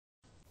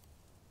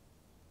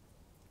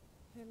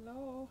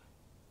Hello,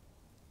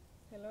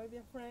 hello,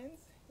 dear friends.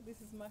 This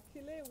is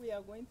Immaculée. We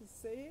are going to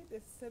say the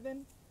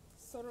Seven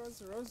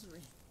Sorrows Rosary.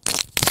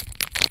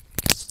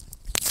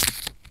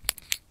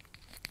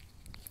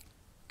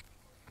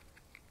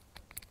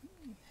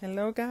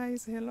 Hello,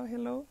 guys. Hello,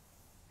 hello.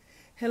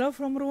 Hello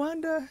from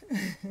Rwanda.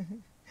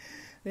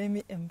 Let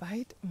me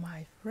invite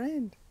my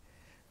friend,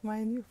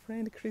 my new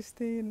friend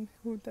Kristin,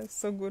 who does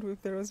so good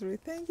with the Rosary.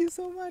 Thank you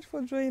so much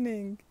for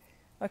joining.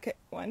 Okay,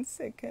 1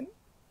 second.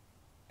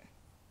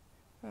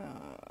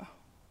 Uh,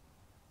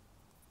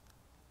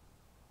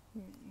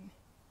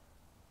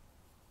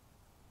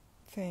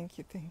 Thank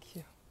you, thank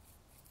you.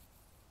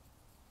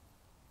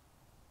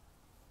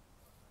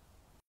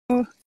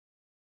 Oh,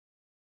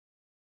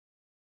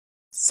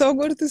 so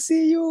good to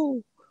see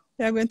you.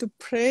 We are going to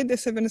pray the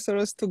Seven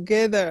Sorrows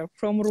together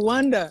from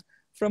Rwanda,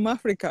 from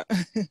Africa.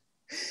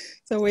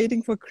 So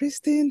waiting for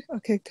Kristin.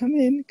 Okay, come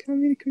in,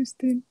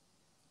 Kristin.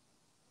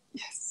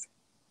 Yes.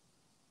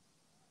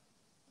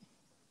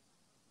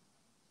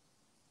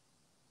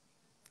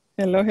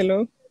 Hello,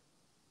 hello.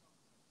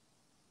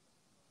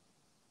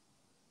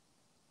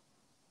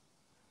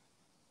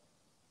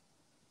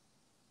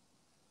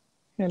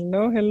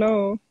 Hello,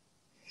 hello.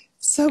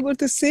 So good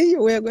to see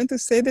you. We are going to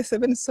say the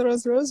Seven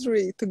Sorrows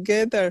Rosary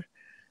together.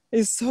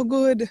 It's so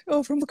good.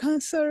 Oh, from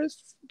Cancer,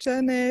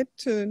 Janet,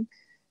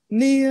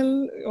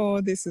 Neil.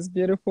 Oh, this is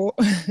beautiful.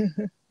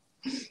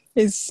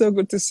 It's so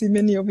good to see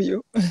many of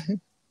you.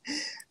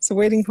 So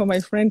waiting for my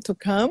friend to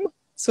come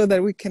so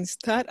that we can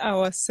start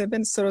our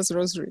Seven Sorrows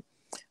Rosary.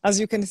 As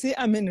you can see,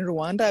 I'm in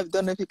Rwanda. I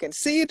don't know if you can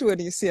see it when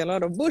you see a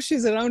lot of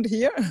bushes around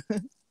here.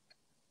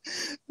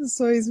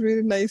 So it's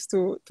really nice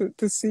to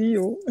see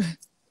you.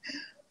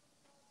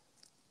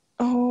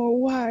 Oh,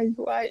 why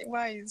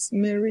is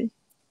Mary?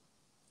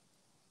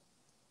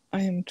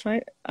 I'm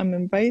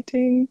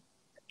inviting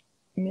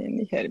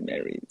many Hail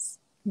Marys.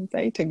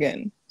 Invite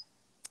again.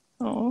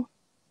 Oh,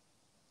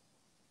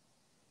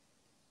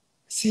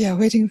 see, I'm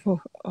waiting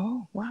for,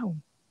 oh, wow.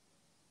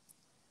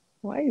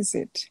 Why is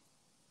it?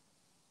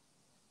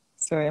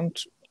 So I'm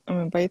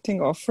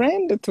inviting our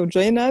friend to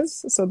join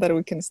us so that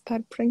we can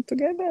start praying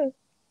together.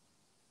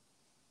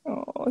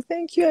 Oh,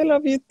 thank you. I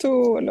love you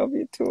too. I love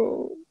you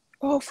too.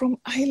 Oh, from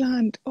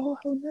Ireland. Oh,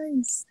 how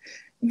nice.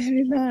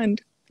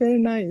 Maryland. Very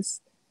nice.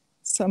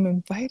 So I'm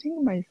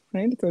inviting my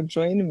friend to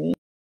join me.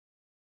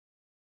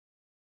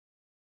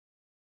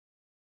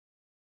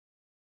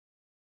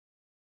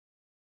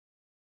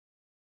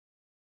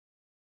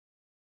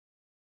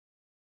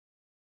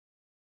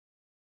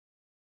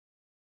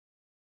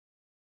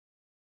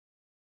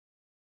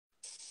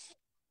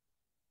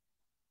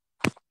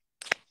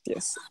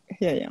 Yes,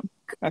 here I am.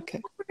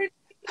 Okay.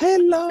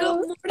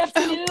 Hello. Good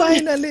afternoon.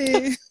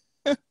 Finally.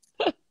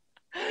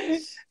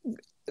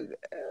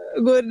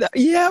 Good.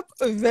 Yep.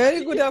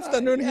 Very good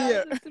afternoon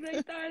here. That's what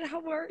I thought.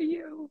 How are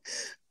you?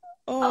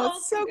 Oh, Oh,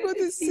 it's so so good good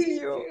to to see see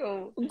you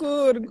you. too.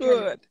 Good, I'm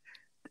trying to.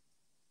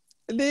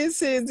 good.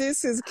 This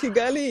is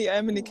Kigali.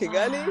 I'm in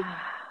Kigali. Wow.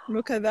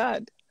 Look at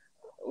that.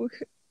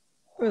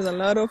 There's a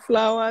lot of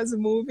flowers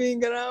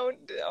moving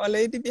around. Our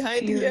lady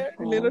behind here,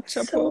 little Beautiful.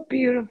 So chapel.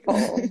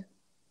 beautiful.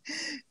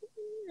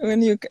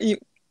 When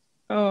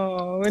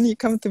when you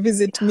come to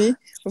visit me,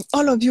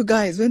 all of you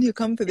guys, when you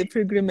come to the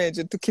pilgrimage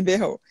to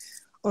Kibeho,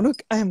 oh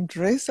look, I am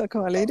dressed like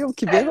Our Lady of I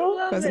Kibeho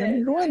love because I'm in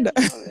it. I Rwanda.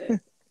 love it.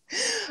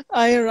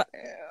 I arri-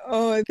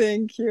 oh,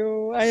 thank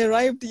you. I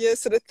arrived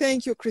yesterday.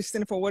 Thank you,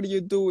 Kristin, for what you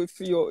do with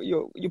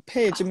your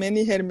page.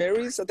 Many Hail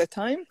Marys at the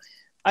time.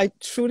 I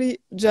truly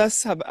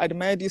just have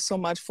admired you so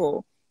much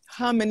for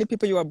how many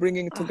people you are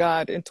bringing to Oh,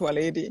 God and to Our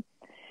Lady.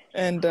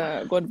 And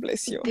God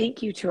bless you.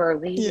 thank you to Our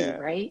Lady, Yeah.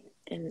 right?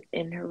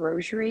 In her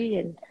rosary.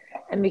 And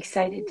I'm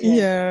excited to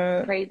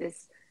Yeah. pray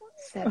this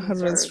Seven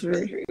Sorrows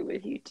Rosary. Rosary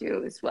with you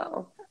too as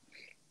well.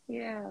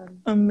 Yeah.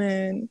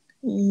 Amen.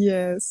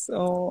 Yes.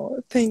 Oh,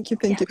 thank you.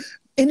 Thank Yeah. you.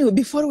 Anyway,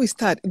 before we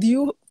start,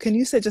 can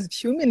you say just a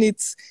few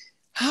minutes?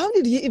 How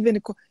did you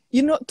even,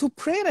 to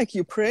pray like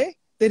you pray,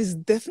 there is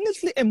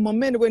definitely a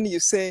moment when you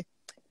say,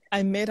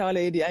 I met Our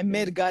Lady, I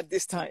met God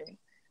this time.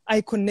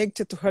 I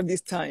connected to her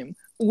this time.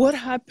 What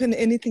happened?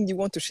 Anything you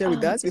want to share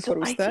with us So before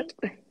we I think start?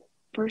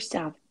 first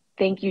off,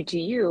 thank you to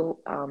you,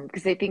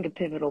 because I think a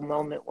pivotal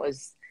moment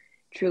was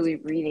truly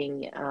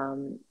reading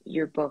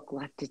your book,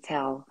 Left to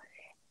Tell.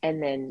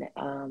 And then,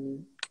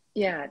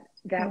 yeah,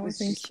 that Oh, was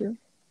thank just, you.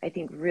 I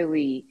think,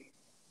 really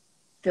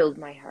filled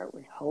my heart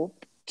with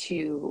hope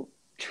to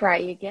try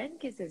again.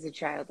 Because as a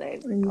child, I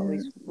Yeah.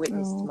 always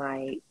witnessed Oh.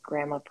 my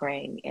grandma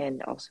praying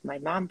and also my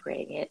mom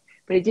praying it,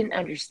 but I didn't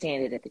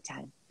understand it at the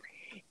time.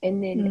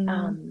 And then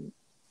Mm.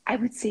 I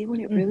would say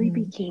when it really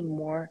Mm-hmm. became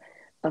more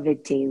of a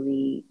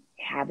daily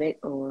habit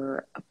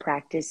or a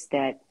practice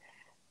that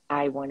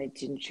I wanted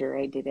to ensure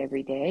I did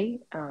every day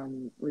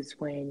was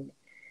when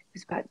it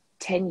was about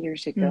 10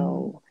 years Mm.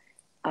 ago.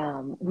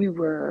 We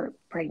were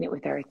pregnant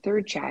with our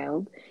third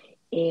child,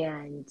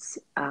 and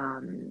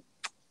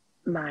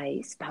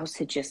my spouse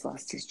had just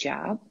lost his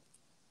job.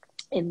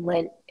 And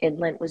Lent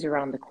was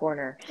around the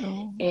corner,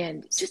 Oh,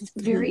 and sorry just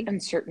to hear very that.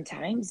 uncertain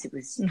times. It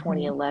was Mm-hmm.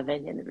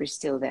 2011, and there was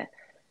still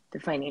the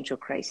financial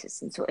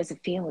crisis. And so as a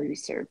family, we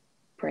started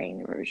praying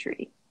the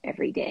rosary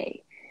every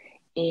day.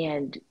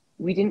 And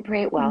we didn't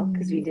pray it well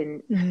because we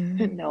didn't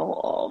know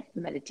all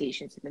the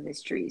meditations and the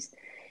mysteries.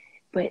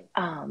 But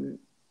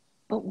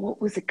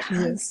what was a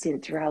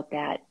constant throughout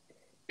that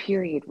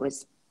period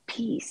was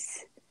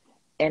peace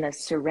and a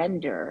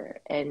surrender,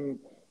 and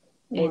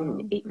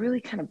it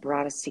really kind of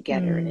brought us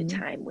together in a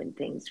time when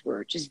things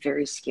were just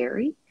very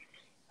scary.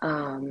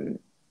 And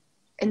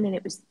then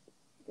it was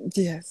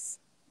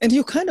and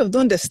you kind of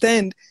don't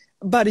understand,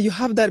 but you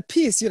have that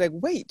peace. You're like,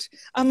 wait,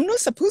 I'm not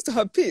supposed to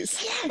have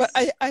peace, but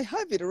I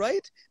have it,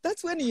 right?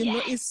 That's when you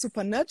know it's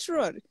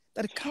supernatural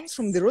that comes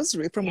from the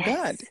rosary, from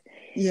God.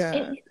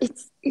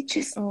 It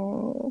just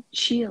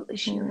she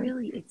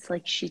really, it's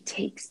like she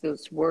takes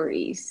those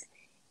worries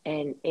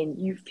and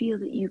you feel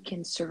that you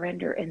can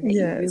surrender and that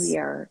you really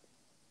are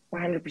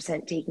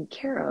 100% taken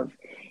care of.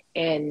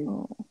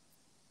 And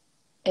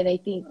I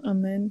think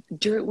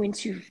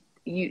once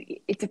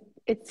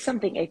it's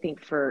something, I think,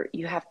 for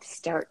you have to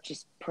start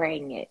just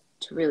praying it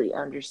to really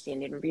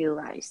understand and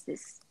realize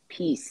this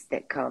peace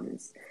that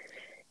comes.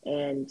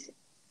 And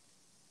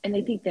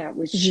I think that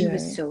was, she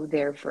was so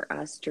there for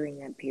us during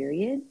that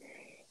period.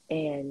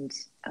 And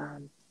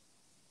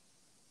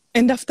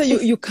after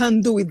you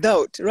can't do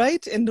without,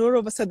 right? And all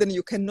of a sudden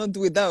you cannot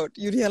do without.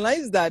 You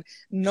realize that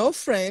no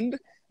friend,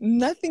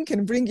 nothing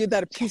can bring you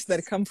that peace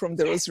that comes from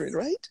the rosary,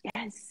 right?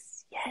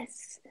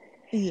 Yes.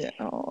 Yeah.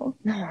 Oh,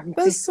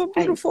 that's so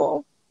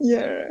beautiful.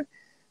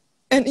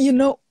 And you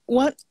know,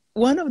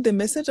 one of the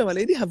message Our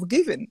Lady have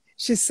given,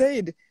 she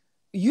said,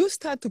 you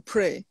start to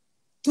pray.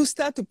 To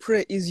start to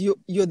pray is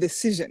your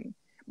decision.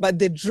 But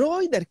the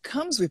joy that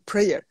comes with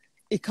prayer,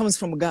 it comes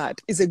from God.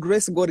 It's a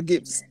grace God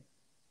gives. Amen.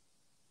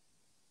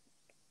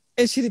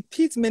 And she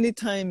repeats many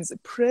times,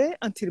 pray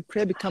until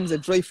prayer becomes a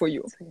joy for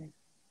you.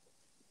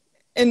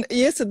 And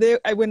yesterday,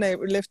 when I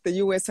left the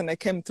US and I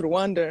came to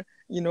Rwanda,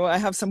 you know, I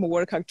have some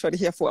work actually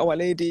here for Our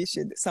Lady.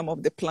 Some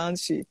of the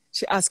plans she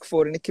asked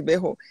for in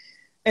Kibeho.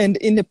 And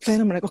in the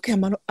plane, I'm like, okay, I'm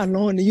not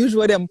alone.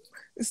 Usually I'm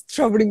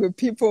traveling with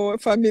people,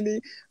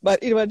 family,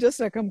 but it was just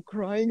like I'm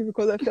crying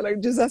because I feel like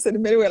Jesus and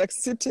Mary were like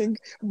sitting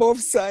both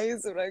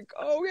sides, like,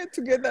 oh, we're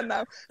together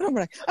now. And I'm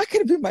like, I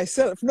can be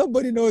myself.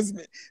 Nobody knows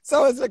me.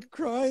 So I was like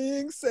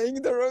crying,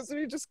 saying the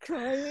rosary, just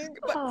crying,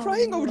 but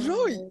crying of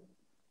joy.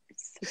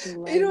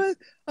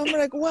 I'm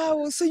like,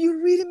 wow, so you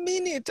really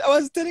mean it. I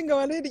was telling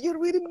Our Lady, you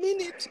really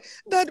mean it.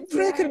 That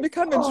prayer can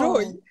become a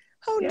joy.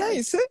 How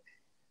nice, eh?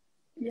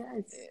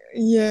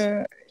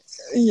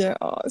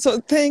 So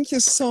thank you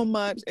so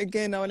much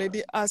again. Our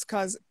Lady asked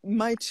us,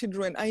 my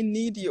children, I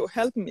need you.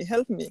 Help me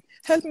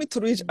to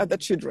reach other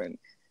children.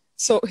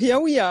 So here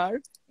we are.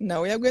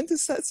 Now we are going to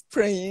start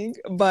praying,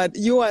 but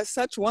you are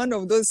such one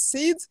of those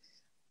seeds.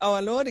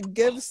 Our Lord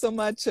gave so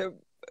much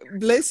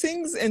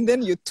blessings, and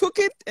then you took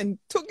it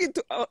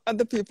to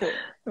other people.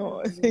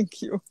 Oh,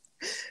 thank you.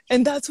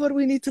 And that's what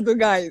we need to do,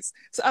 guys.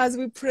 So as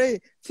we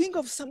pray, think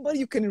of somebody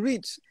you can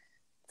reach,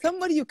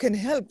 somebody you can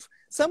help,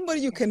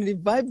 somebody you can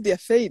revive their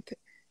faith,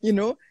 you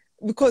know,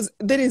 because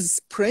there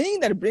is praying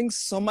that brings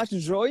so much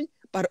joy,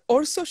 but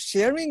also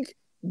sharing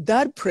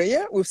that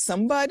prayer with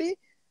somebody,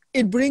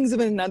 it brings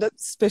even another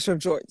special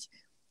joy.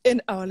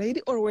 And Our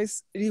Lady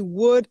always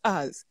reward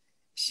us.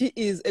 She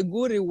is a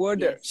good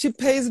rewarder. She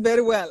pays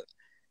very well.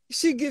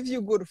 She gives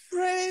you good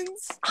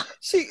friends.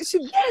 She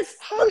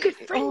look at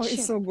friendship. Oh,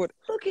 it's so good.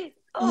 Look at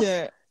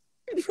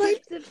right.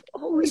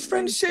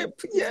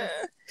 Friendship.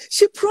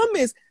 She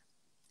promised.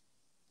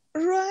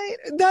 Right.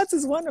 That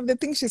is one of the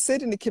things she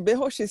said in the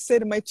Kibeho. She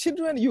said, my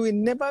children, you will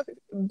never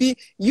be,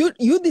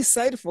 you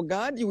decide for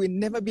God, you will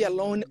never be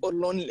alone or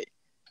lonely.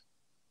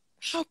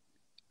 So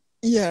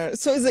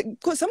it's like,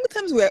 because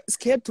sometimes we're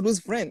scared to lose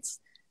friends.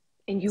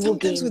 And you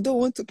sometimes will we don't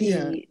want to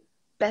be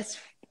best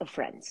of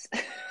friends.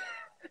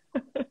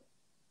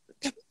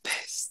 The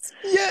best.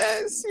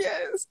 Yes.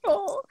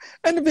 Oh,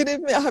 and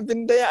believe me, I have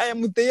been there. I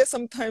am there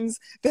sometimes.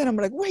 Then I'm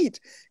like, wait,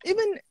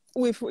 even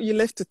with you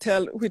left to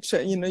tell, which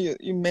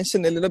you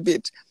mentioned a little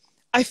bit,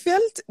 I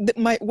felt that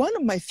one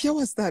of my fear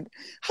was that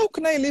how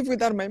can I live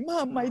without my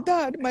mom, my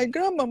dad, my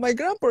grandma, my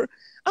grandpa,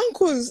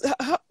 uncles?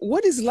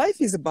 What is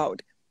life is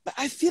about? But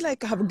I feel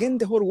like I have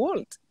gained the whole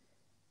world.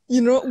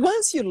 You know,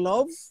 once you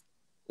love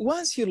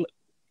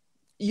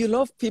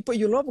people,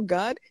 you love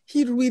God,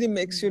 He really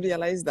makes you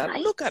realize that.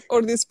 Right. Look at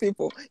all these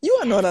people. You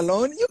are not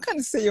alone. You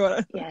can say you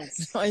are.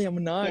 Yes. No, I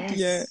am not. Yes.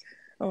 Yeah.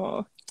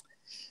 Oh.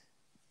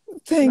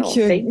 Thank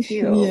you. Thank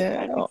you.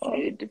 Yeah. I'm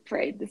excited to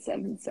pray the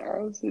Seven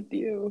Sorrows with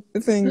you.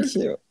 Thank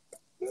you.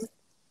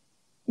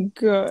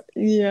 Good.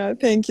 Yeah,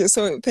 thank you.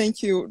 So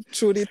thank you,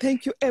 Trudy.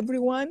 Thank you,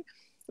 everyone.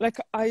 Like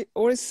I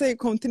always say,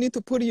 continue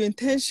to put your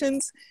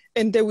intentions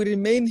and they will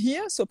remain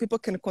here so people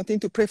can continue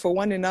to pray for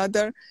one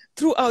another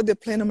throughout the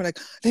plan. I'm like,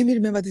 let me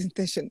remember this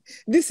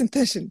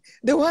intention,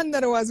 the one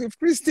that was with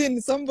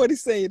Kristin. Somebody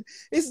said,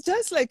 it's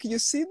just like you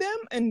see them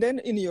and then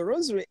in your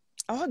rosary,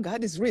 our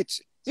God is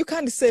rich. You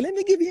can't say, let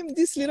me give him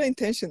these little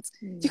intentions.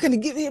 You can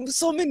give him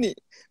so many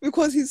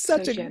because he's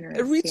such So a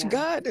generous, rich yeah.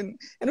 God and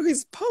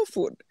he's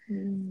powerful.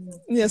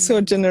 Mm-hmm.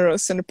 So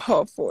generous and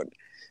powerful.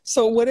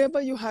 So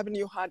whatever you have in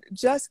your heart,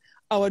 just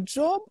our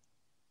job,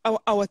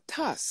 our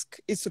task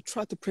is to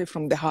try to pray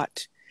from the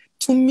heart,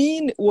 to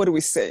mean what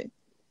we say,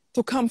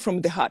 to come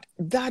from the heart.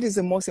 That is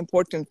the most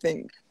important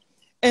thing.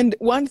 And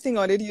one thing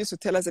our lady used to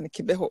tell us in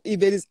Kibeho, if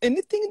there is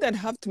anything that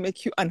have to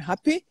make you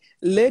unhappy,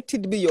 let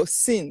it be your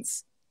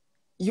sins,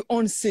 your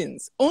own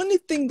sins. Only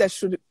thing that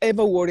should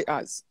ever worry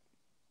us.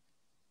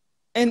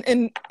 And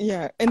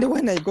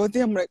when I go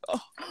there, I'm like,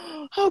 oh,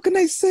 how can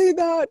I say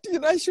that?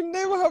 I should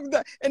never have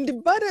that. And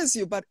it bothers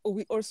you, but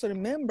we also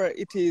remember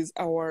it is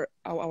our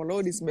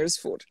Lord is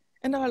merciful.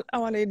 And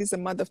our Lady is a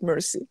mother of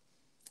mercy.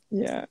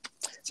 Yeah.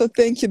 So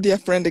thank you, dear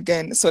friend,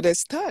 again. So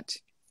let's start.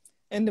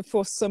 And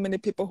for so many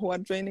people who are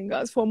joining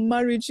us, for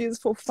marriages,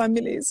 for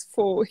families,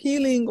 for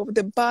healing of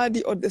the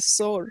body or the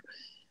soul,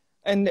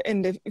 and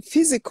the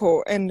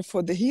physical, and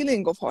for the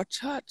healing of our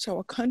church,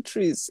 our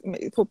countries,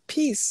 for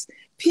peace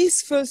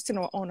first in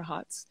our own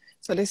hearts.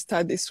 So let's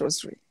start this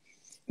rosary.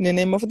 In the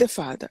name of the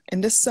Father,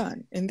 and the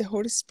Son, and the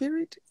Holy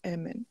Spirit,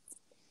 amen.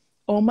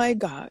 Oh my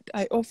God,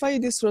 I offer you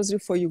this rosary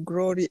for your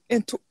glory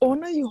and to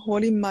honor your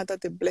Holy Mother,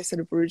 the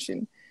Blessed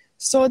Virgin,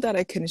 so that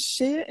I can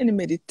share and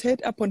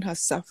meditate upon her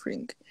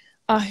suffering.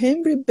 I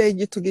humbly beg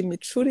you to give me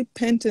true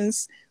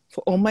repentance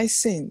for all my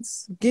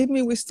sins. Give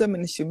me wisdom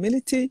and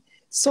humility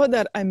so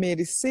that I may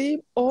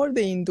receive all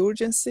the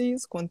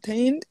indulgences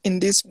contained in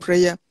this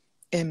prayer.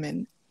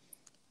 Amen.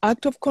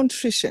 Act of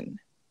contrition.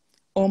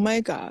 Oh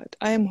my God,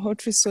 I am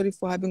heartily sorry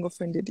for having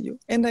offended you,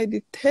 and I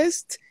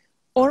detest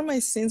all my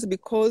sins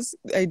because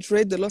I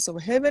dread the loss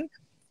of heaven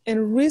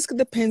and risk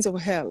the pains of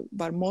hell,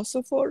 but most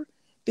of all,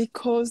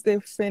 because they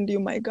offend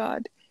you, my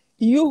God.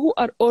 You who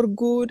are all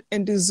good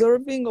and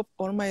deserving of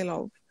all my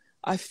love,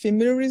 I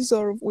firmly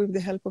resolve, with the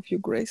help of your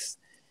grace,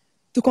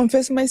 to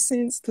confess my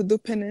sins, to do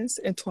penance,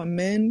 and to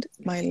amend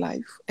my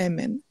life.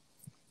 Amen.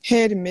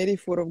 Hail Mary,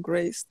 full of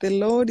grace, the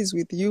Lord is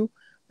with you.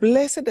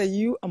 Blessed are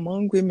you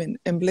among women,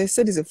 and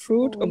blessed is the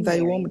fruit Holy of thy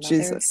Mary, womb, Mother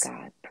Jesus. of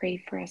God, pray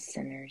for us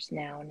sinners,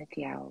 now and at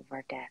the hour of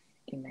our death.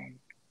 Amen.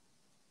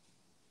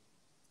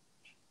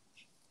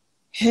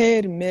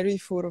 Hail Mary,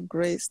 full of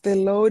grace, the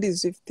Lord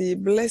is with thee.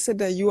 Blessed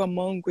are you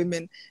among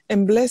women,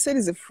 and blessed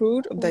is the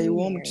fruit of thy Holy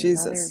womb, Mary,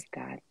 Jesus.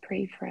 Mother of God,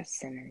 pray for us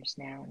sinners,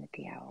 now and at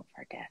the hour of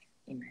our death.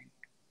 Amen.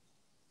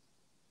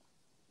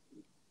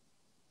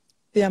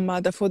 Dear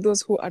Mother, for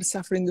those who are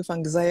suffering with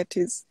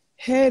anxieties,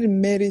 Hail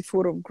Mary,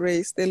 full of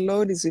grace, the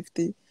Lord is with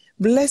thee.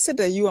 Blessed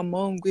are you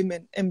among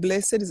women, and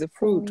blessed is the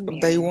fruit Holy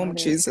of thy Mary, womb, Mother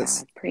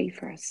Jesus. of God, pray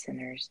for us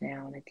sinners,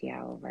 now and at the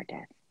hour of our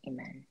death.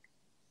 Amen.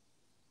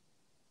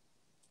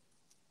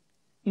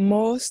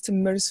 Most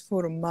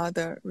merciful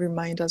Mother,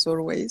 remind us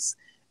always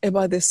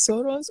about the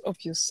sorrows of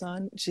your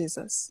Son,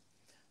 Jesus.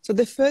 So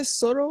the first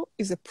sorrow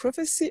is a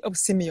prophecy of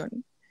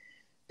Simeon.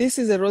 This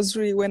is a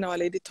rosary when Our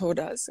Lady told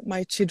us,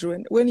 my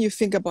children, when you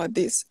think about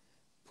this,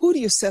 put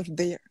yourself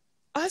there.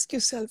 Ask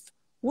yourself,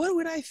 what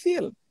would I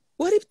feel?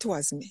 What if it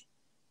was me?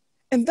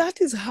 And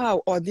that is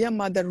how our dear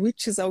Mother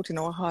reaches out in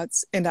our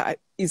hearts and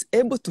is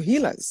able to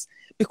heal us.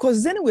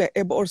 Because then we are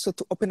able also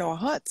to open our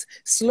hearts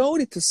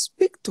slowly to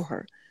speak to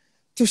her,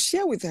 to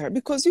share with her.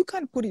 Because you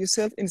can't put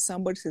yourself in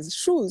somebody's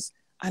shoes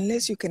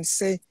unless you can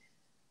say,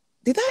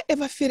 did I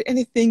ever feel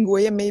anything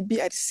where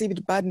maybe I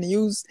received bad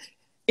news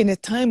in a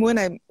time when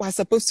I was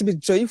supposed to be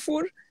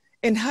joyful,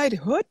 and how it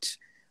hurt,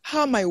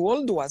 how my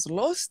world was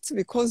lost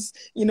because,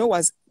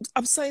 was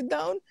upside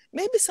down?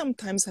 Maybe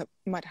sometimes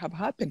might have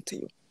happened to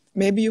you.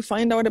 Maybe you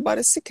find out about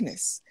a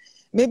sickness.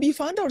 Maybe you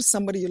found out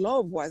somebody you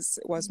love was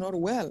not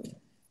well.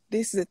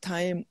 This is the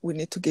time we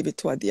need to give it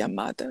to our dear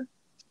Mother.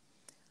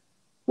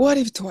 What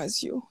if it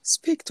was you?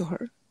 Speak to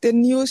her. The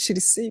news she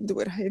received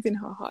were heavy in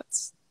her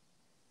heart,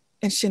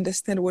 and she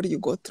understands what you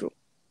go through.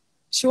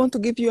 She wants to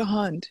give you a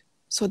hand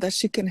so that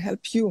she can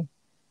help you,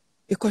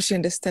 because she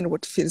understands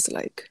what it feels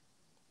like.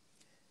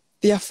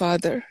 Dear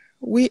Father,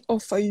 we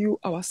offer you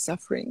our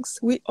sufferings.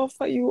 We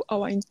offer you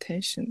our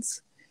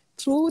intentions.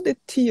 Through the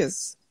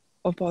tears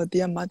of our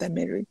dear Mother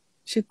Mary,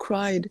 she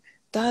cried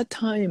that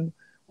time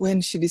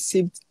when she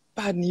received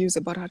bad news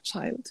about her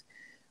child,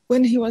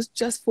 when he was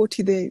just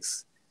 40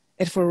 days.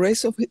 And for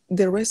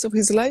the rest of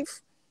his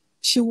life,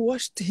 she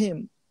watched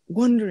him,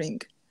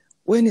 wondering,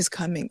 when is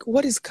coming?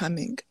 What is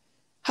coming?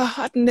 Her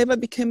heart never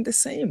became the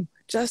same,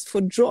 just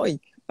for joy,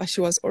 but she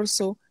was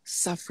also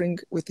suffering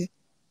with it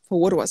for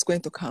what was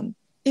going to come,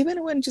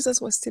 even when Jesus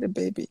was still a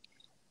baby.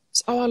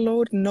 So our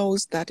Lord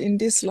knows that in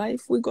this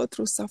life we go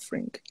through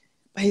suffering,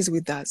 but He's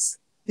with us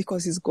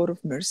because He's God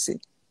of mercy.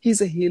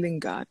 He's a healing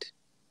God.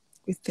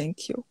 We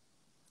thank you.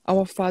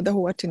 Our Father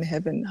who art in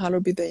heaven,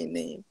 hallowed be thy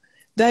name.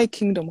 Thy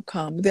kingdom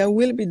come, thy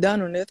will be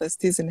done on earth as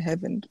it is in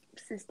heaven.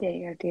 This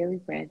day our daily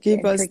bread, Give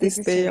and us forgive this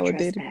us day our our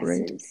daily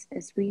bread. trespasses,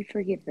 as we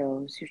forgive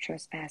those who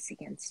trespass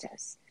against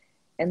us.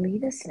 And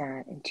lead us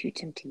not into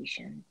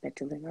temptation, but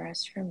deliver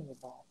us from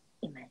evil.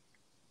 Amen.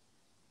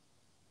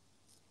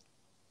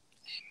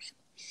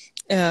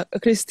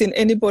 Kristin,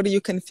 anybody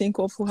you can think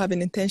of who have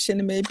an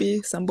intention,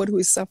 maybe somebody who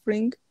is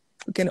suffering,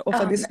 we can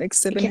offer this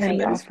next 7 Can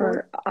Hail I Marys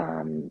for?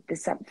 offer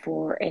this up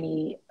for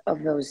any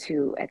of those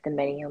who at the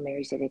Many Hail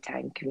Marys at a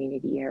Time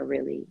community are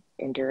really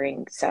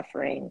enduring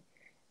suffering,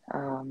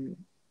 or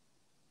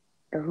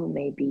who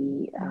may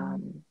be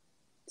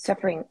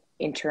suffering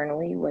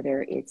internally,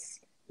 whether it's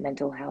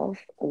mental health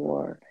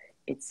or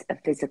it's a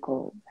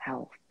physical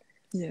health.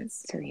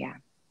 Yes. So yeah, I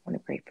want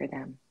to pray for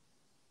them.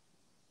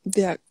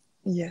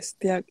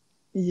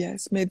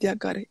 Yes, may dear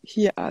God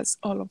hear us,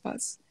 all of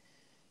us.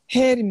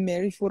 Hail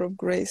Mary, full of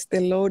grace, the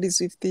Lord is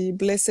with thee.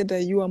 Blessed are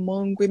you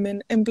among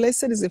women, and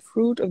blessed is the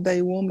fruit of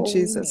thy womb, Holy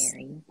Jesus.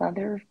 Mary,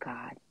 Mother of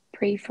God,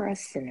 pray for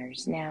us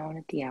sinners, now and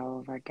at the hour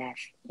of our death.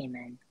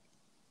 Amen.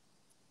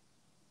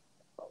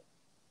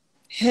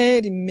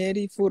 Hail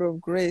Mary, full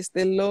of grace,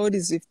 the Lord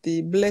is with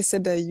thee.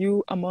 Blessed are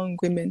you among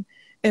women,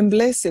 and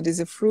blessed is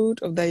the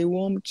fruit of thy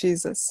womb,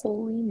 Jesus.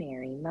 Holy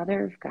Mary,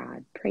 Mother of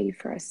God, pray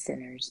for us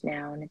sinners,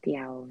 now and at the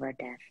hour of our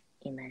death.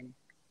 Amen.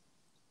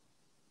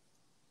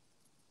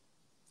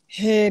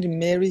 Hail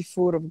Mary,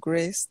 full of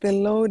grace, the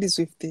Lord is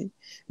with thee.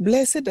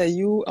 Blessed are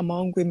you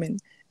among women,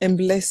 and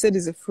blessed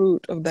is the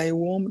fruit of thy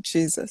womb,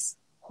 Jesus.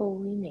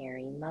 Holy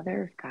Mary,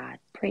 Mother of God,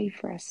 pray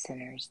for us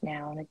sinners,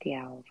 now and at the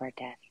hour of our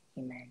death.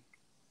 Amen.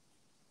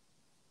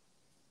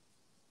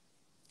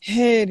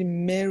 Hail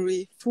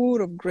Mary,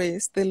 full of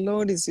grace, the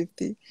Lord is with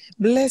thee.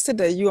 Blessed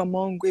are you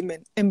among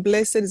women, and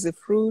blessed is the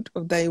fruit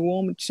of thy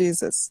womb,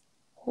 Jesus.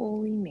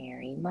 Holy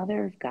Mary,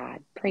 Mother of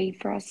God, pray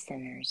for us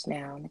sinners,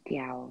 now and at the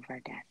hour of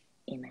our death.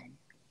 Amen.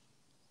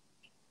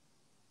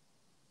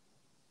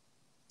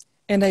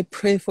 And I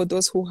pray for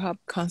those who have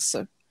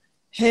cancer.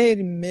 Hail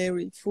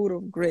Mary, full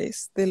of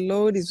grace, the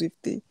Lord is with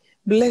thee.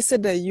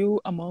 Blessed are you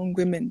among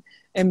women,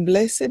 and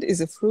blessed is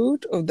the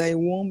fruit of thy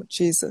womb,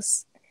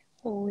 Jesus.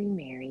 Holy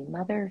Mary,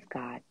 Mother of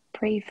God,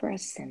 pray for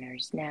us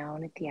sinners, now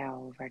and at the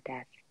hour of our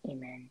death.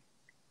 Amen.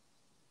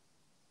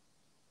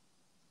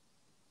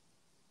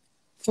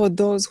 For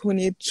those who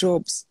need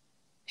jobs,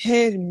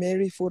 Hail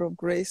Mary, full of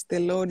grace, the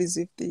Lord is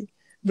with thee.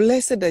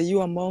 Blessed are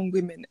you among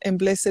women, and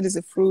blessed is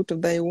the fruit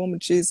of thy womb,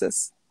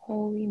 Jesus.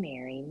 Holy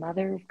Mary,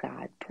 Mother of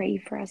God, pray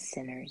for us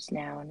sinners,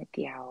 now and at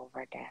the hour of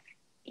our death.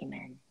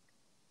 Amen.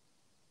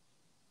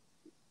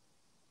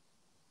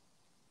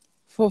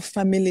 For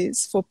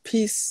families, for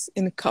peace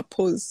in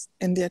couples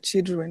and their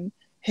children,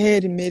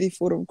 Hail Mary,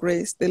 full of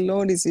grace, the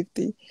Lord is with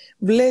thee.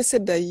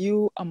 Blessed are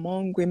you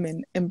among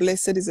women, and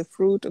blessed is the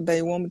fruit of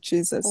thy womb,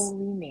 Jesus.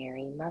 Holy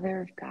Mary,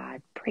 Mother of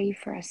God, pray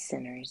for us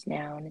sinners,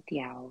 now and at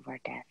the hour of our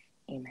death.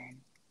 Amen.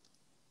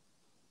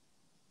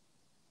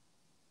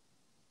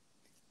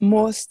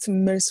 Most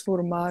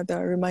merciful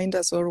Mother, remind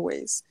us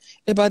always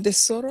about the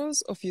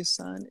sorrows of your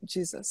Son,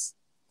 Jesus.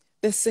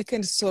 The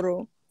second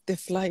sorrow, the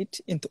flight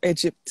into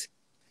Egypt.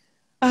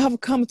 I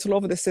have come to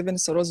love the Seven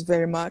Sorrows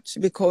very much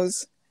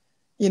because,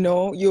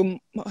 you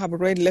have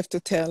already left to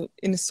tell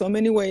in so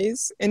many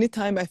ways.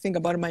 Anytime I think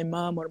about my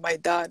mom or my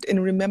dad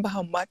and remember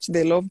how much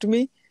they loved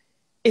me,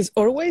 it's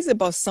always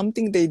about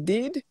something they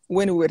did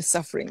when we were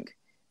suffering.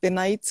 The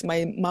night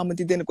my mom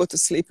didn't go to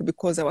sleep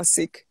because I was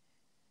sick.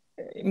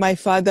 My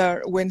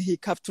father, when he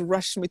came to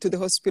rush me to the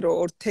hospital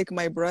or take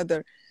my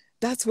brother,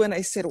 that's when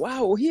I said,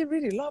 wow, he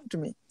really loved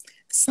me.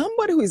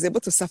 Somebody who is able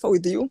to suffer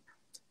with you,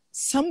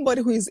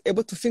 somebody who is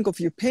able to think of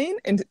your pain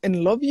and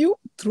love you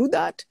through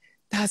that,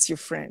 that's your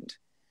friend.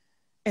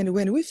 And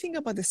when we think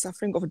about the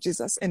suffering of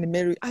Jesus and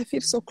Mary, I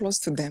feel so close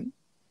to them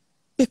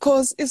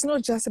because it's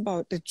not just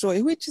about the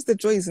joy, which is the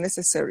joy is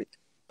necessary,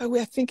 but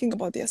we are thinking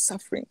about their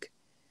suffering.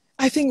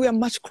 I think we are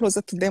much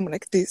closer to them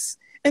like this.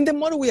 And the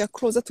more we are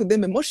closer to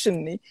them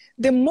emotionally,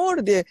 the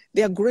more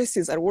their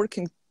graces are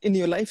working in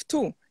your life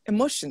too,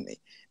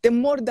 emotionally. The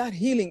more that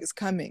healing is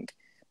coming.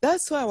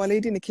 That's why Our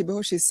Lady in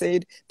Kibeho, she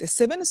said, the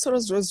Seven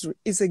Sorrows Rosary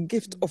is a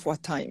gift of our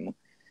time.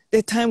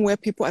 The time where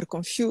people are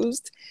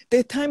confused,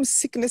 the time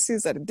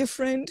sicknesses are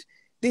different.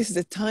 This is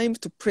the time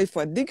to pray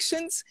for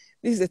addictions.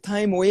 This is the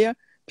time where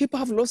people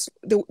have lost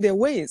their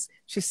ways.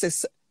 She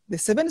says, the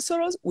Seven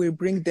Sorrows will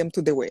bring them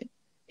to the way.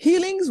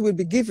 Healings will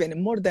be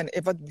given more than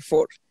ever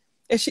before.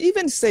 And she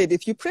even said,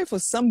 if you pray for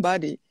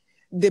somebody,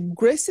 the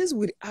graces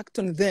will act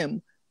on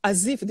them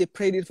as if they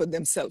prayed it for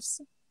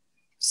themselves.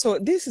 So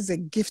this is a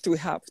gift we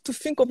have, to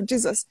think of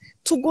Jesus,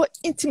 to go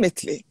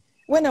intimately.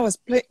 When I was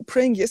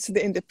praying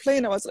yesterday in the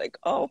plane, I was like,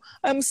 oh,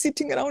 I'm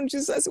sitting around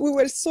Jesus. We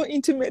were so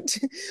intimate.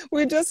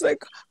 We were just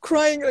like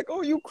crying, like,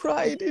 oh, you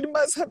cried. It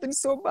must have been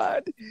so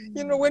bad.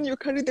 When you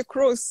carry the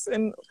cross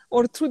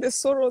or through the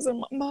sorrows of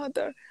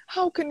Mother,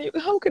 how can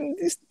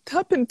this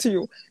happen to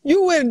you?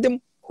 You were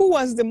who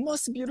was the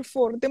most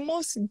beautiful, the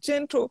most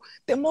gentle,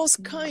 the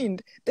most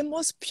kind, the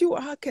most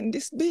pure. How can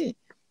this be?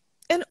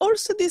 And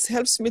also this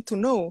helps me to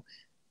know,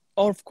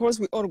 of course,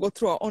 we all go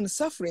through our own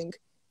suffering.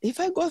 If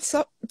I go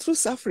through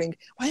suffering,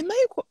 why am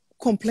I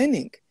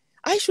complaining?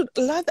 I should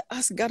rather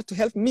ask God to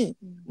help me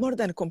more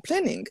than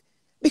complaining.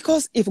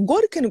 Because if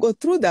God can go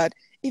through that,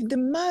 if the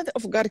Mother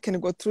of God can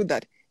go through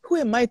that, who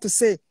am I to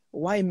say,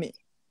 why me?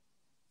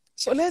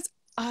 So let's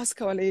ask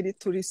Our Lady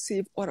to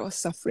receive all our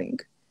suffering.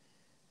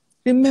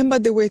 Remember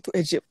the way to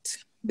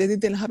Egypt. They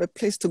didn't have a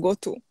place to go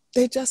to.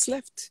 They just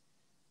left.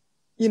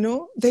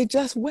 They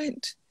just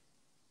went.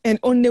 And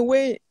on the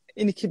way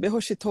in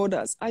Kibeho, she told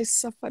us, I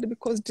suffered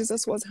because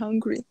Jesus was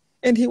hungry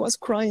and he was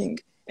crying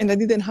and I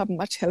didn't have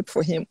much help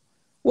for him.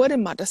 What a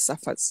mother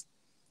suffers.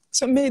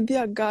 So may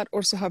dear God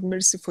also have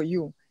mercy for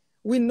you.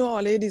 We know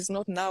Our Lady is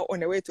not now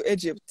on the way to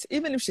Egypt.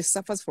 Even if she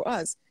suffers for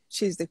us,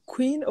 she is the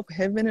Queen of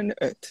heaven and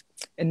earth.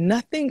 And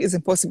nothing is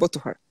impossible to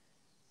her.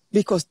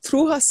 Because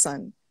through her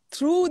Son,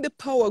 through the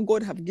power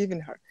God have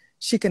given her,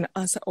 she can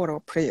answer all our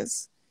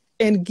prayers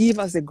and give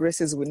us the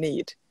graces we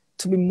need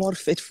to be more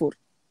faithful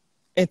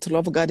and to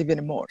love God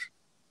even more.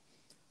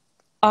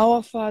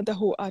 Our Father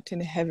who art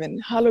in heaven,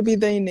 hallowed be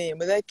thy name.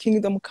 Thy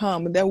kingdom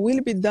come, thy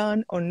will be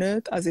done on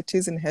earth as it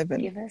is in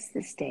heaven. Give us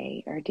this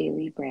day our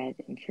daily bread,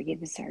 and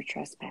forgive us our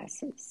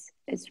trespasses,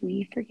 as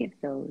we forgive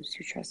those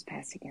who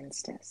trespass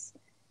against us.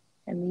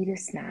 And lead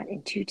us not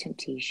into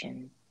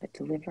temptation, but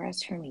deliver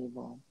us from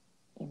evil.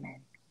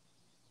 Amen.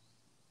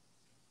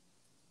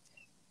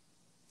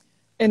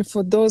 And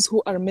for those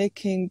who are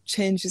making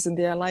changes in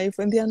their life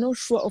and they are not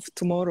sure of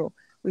tomorrow,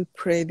 we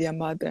pray, dear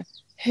Mother,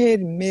 Hail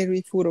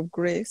Mary, full of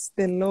grace,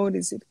 the Lord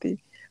is with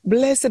thee.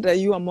 Blessed are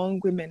you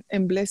among women,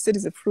 and blessed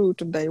is the fruit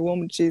of thy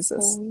womb,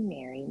 Jesus. Holy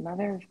Mary,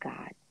 Mother of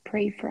God,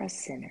 pray for us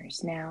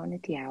sinners, now and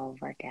at the hour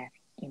of our death.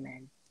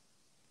 Amen.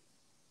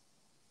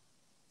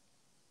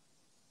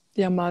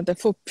 Dear Mother,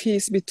 for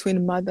peace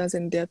between mothers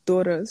and their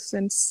daughters,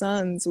 and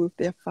sons with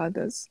their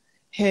fathers.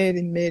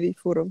 Hail Mary,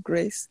 full of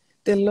grace,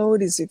 the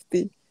Lord is with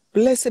thee.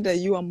 Blessed are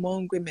you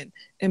among women,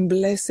 and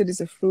blessed is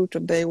the fruit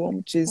of thy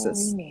womb,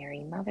 Jesus. Holy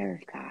Mary,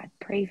 Mother of God,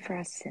 pray for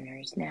us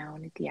sinners, now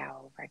and at the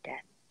hour of our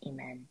death.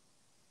 Amen.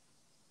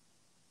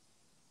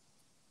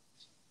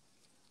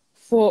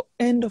 For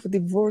end of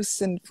divorce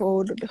and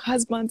for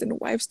husbands and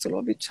wives to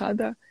love each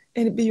other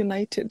and be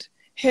united.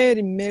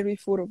 Hail Mary,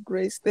 full of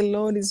grace, the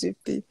Lord is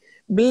with thee.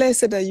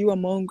 Blessed are you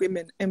among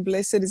women, and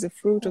blessed is the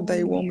fruit of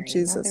thy womb, Mary,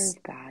 Jesus. Mother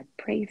of God,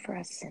 pray for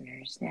us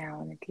sinners,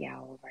 now and at the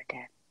hour of our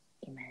death.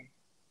 Amen.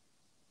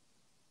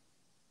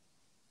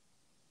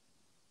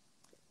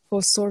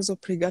 For souls of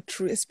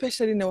purgatory,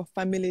 especially in our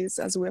families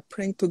as we are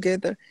praying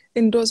together,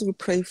 and those we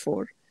pray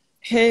for.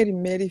 Hail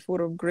Mary,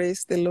 full of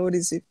grace, the Lord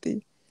is with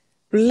thee.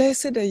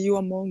 Blessed are you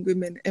among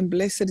women, and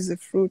blessed is the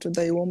fruit of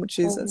thy womb,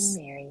 Jesus.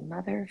 Holy Mary,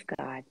 Mother of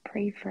God,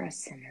 pray for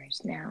us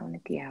sinners, now and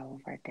at the hour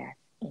of our death.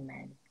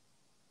 Amen.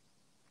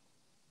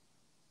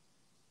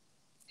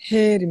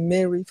 Hail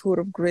Mary, full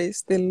of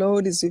grace, the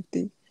Lord is with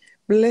thee.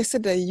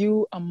 Blessed are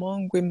you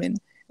among women,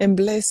 and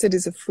blessed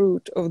is the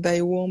fruit of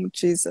thy womb,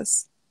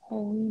 Jesus.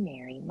 Holy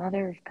Mary,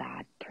 Mother of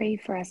God, pray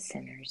for us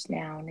sinners,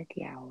 now and at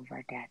the hour of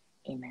our death.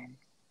 Amen.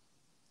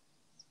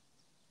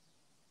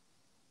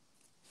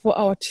 For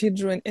our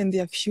children and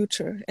their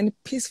future, and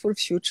peaceful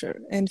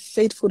future, and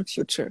faithful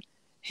future.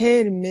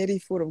 Hail Mary,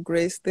 full of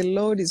grace, the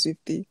Lord is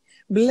with thee.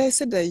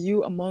 Blessed are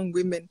you among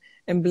women,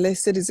 and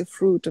blessed is the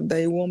fruit of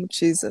thy womb,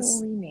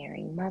 Jesus. Holy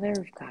Mary, Mother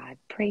of God,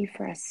 pray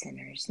for us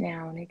sinners,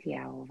 now and at the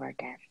hour of our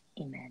death.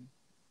 Amen.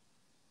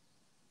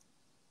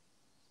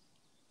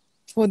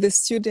 For the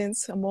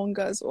students among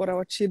us or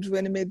our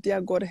children, may dear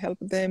God help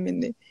them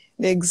in the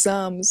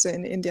exams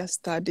and in their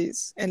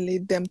studies and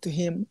lead them to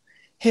him.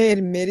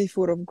 Hail Mary,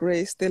 full of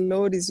grace, the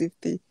Lord is with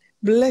thee.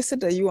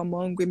 Blessed are you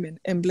among women,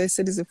 and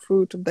blessed is the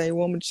fruit of thy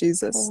womb,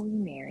 Jesus. Holy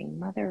Mary,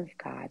 Mother of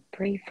God,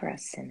 pray for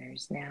us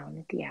sinners, now and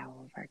at the hour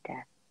of our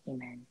death.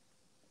 Amen.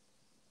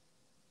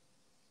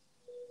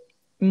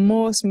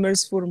 Most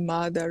merciful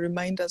Mother,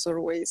 remind us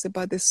always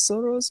about the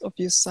sorrows of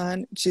your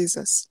Son,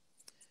 Jesus.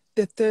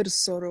 The third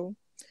sorrow.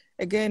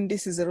 Again,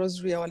 this is a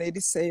rosary Our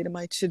Lady said,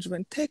 my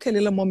children, take a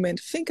little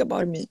moment, think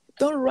about me.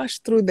 Don't rush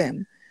through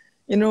them.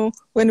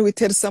 When we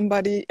tell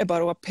somebody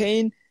about our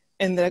pain,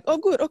 and they're like, oh,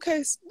 good,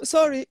 okay,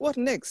 sorry, what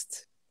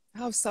next?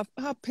 How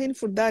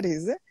painful that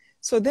is.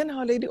 So then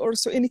Our Lady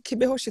also, in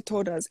Kibeho, she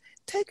told us,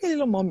 take a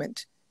little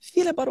moment,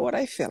 feel about what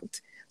I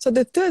felt. So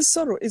the third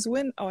sorrow is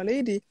when Our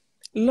Lady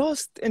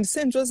lost, and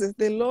St. Joseph,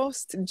 they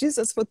lost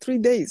Jesus for 3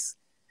 days.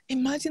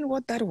 Imagine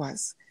what that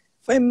was,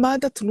 for a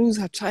mother to lose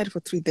her child for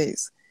 3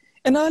 days.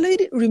 And Our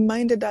Lady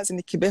reminded us in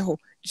the Kibeho,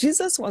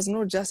 Jesus was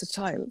not just a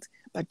child,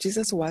 but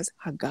Jesus was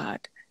her God.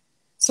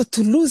 So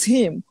to lose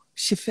him,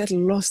 she felt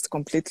lost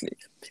completely.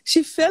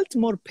 She felt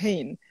more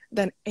pain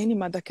than any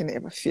mother can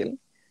ever feel.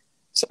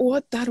 So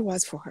what that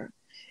was for her.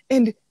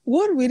 And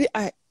what really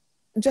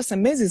just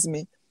amazes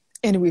me,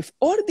 and with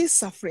all this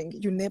suffering,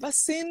 you never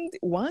sinned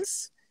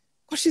once?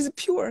 Because she's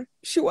pure.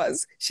 She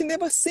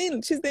never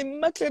sinned. She's the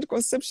Immaculate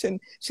Conception.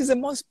 She's the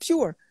most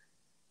pure.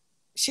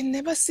 She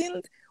never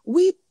sinned.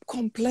 We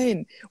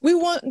complain. We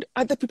want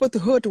other people to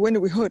hurt when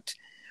we hurt.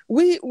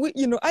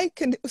 I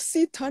can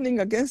see turning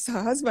against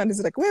her husband.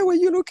 It's like, where were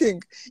you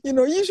looking?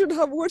 You should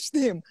have watched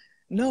him.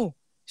 No,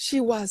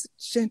 she was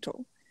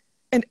gentle.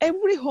 And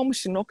every home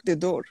she knocked the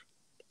door,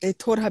 they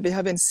told her they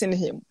haven't seen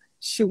him.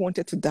 She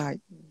wanted to die,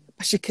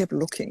 but she kept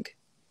looking.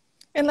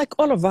 And like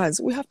all of us,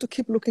 we have to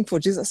keep looking for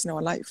Jesus in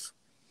our life.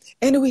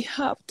 And we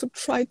have to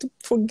try to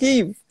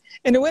forgive.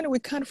 And when we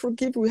can't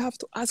forgive, we have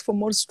to ask for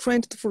more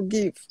strength to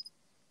forgive.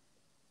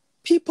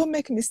 People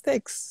make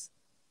mistakes.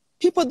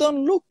 People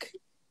don't look.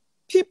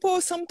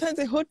 People, sometimes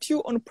they hurt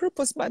you on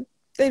purpose, but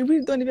they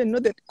really don't even know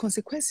the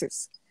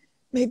consequences.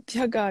 May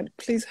dear God,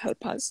 please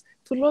help us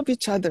to love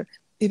each other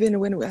even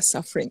when we are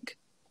suffering.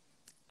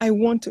 I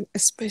want to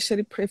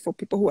especially pray for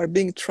people who are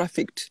being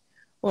trafficked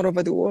all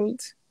over the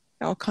world,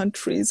 our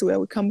countries where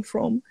we come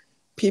from,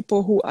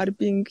 people who are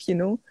being,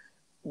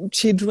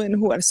 children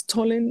who are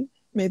stolen.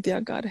 May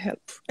dear God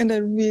help. And I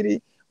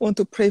really want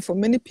to pray for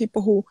many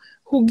people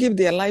who give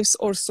their lives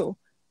also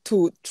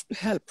to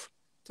help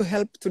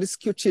to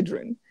rescue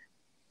children.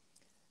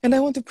 And I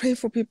want to pray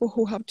for people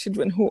who have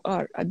children who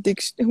have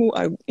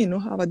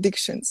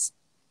addictions,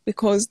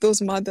 because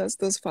those mothers,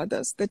 those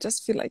fathers, they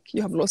just feel like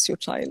you have lost your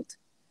child.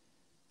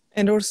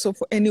 And also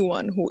for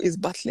anyone who is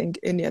battling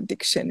any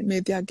addiction,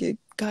 may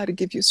God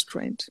give you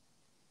strength.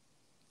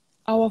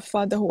 Our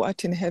Father who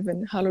art in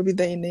heaven, hallowed be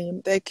thy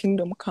name. Thy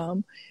kingdom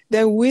come.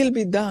 Thy will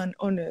be done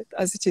on earth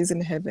as it is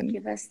in heaven.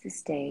 Give us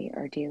this day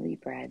our daily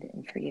bread,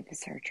 and forgive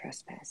us our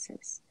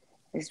trespasses,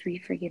 as we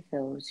forgive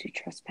those who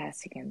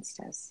trespass against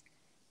us.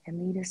 And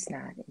lead us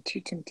not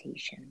into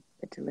temptation,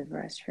 but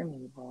deliver us from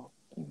evil.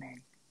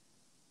 Amen.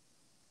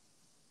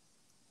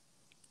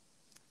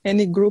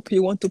 Any group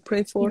you want to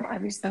pray for? I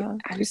was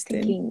Kristin,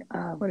 thinking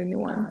of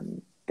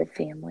anyone? The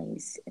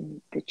families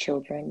and the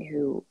children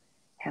who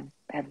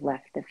have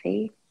left the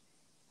faith,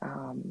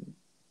 and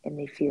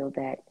they feel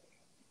that,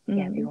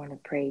 they want to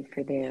pray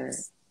for their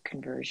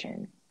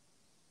conversion.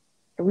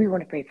 Or we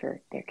want to pray for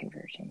their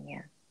conversion,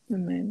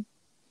 Amen.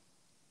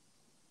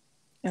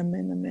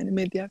 Amen, amen.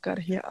 May dear God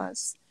hear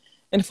us.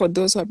 And for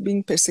those who are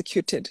being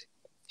persecuted,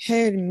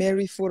 Hail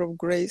Mary, full of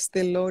grace,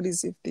 the Lord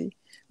is with thee.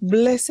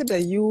 Blessed are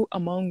you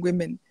among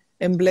women,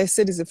 and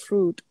blessed is the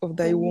fruit of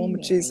thy womb,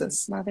 Mary,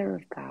 Jesus. Mother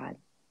of God,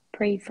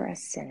 pray for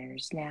us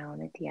sinners, now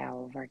and at the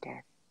hour of our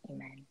death.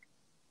 Amen.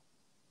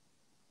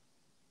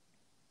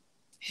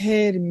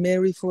 Hail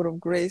Mary, full of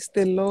grace,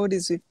 the Lord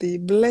is with thee.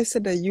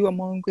 Blessed are you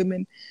among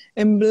women,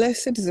 and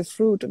blessed is the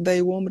fruit of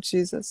thy womb,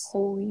 Jesus.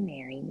 Holy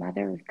Mary,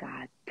 Mother of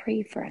God,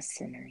 pray for us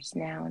sinners,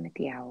 now and at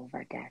the hour of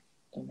our death.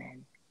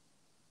 Amen.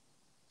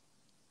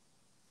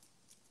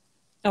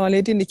 Our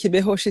Lady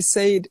Nikibeho, she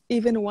said,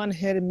 even one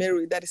Hail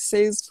Mary that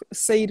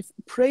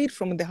prayed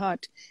from the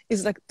heart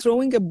is like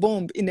throwing a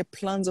bomb in the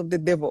plans of the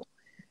devil.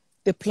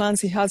 The plans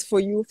he has for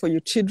you, for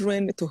your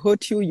children, to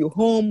hurt you, your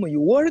home,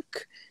 your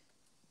work.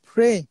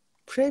 Pray,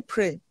 pray,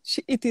 pray.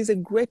 It is the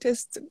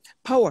greatest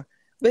power.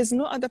 There's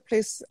no other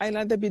place I'd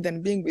rather be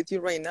than being with you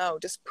right now,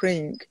 just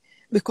praying.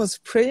 Because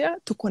prayer,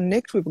 to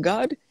connect with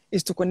God,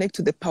 is to connect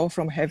to the power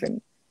from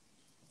heaven.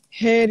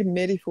 Hail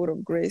Mary, full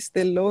of grace,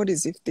 the Lord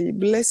is with thee.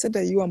 Blessed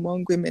are you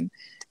among women,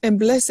 and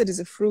blessed is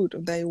the fruit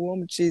of thy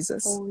womb,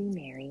 Jesus. Holy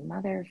Mary,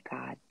 Mother of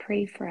God,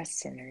 pray for us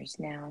sinners,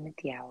 now and at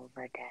the hour of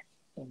our death.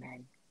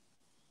 Amen.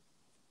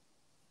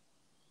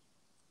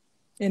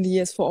 And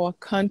yes, for our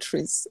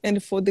countries,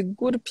 and for the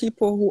good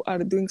people who are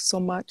doing so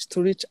much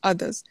to reach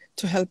others,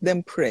 to help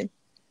them pray.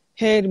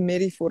 Hail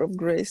Mary, full of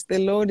grace, the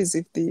Lord is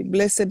with thee.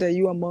 Blessed are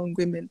you among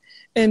women,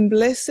 and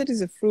blessed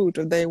is the fruit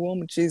of thy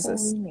womb,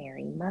 Jesus. Holy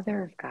Mary,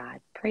 Mother of God,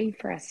 pray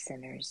for us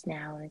sinners,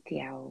 now and at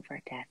the hour of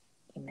our death.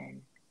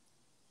 Amen.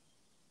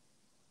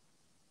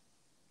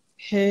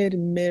 Hail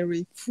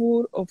Mary,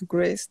 full of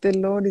grace, the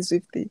Lord is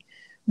with thee.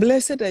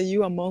 Blessed are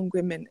you among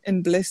women,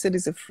 and blessed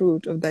is the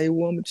fruit of thy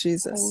womb,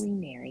 Jesus. Holy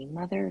Mary,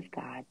 Mother of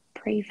God,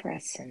 pray for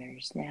us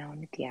sinners, now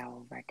and at the hour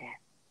of our death.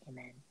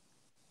 Amen.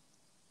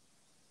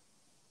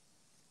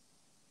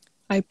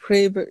 I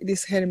pray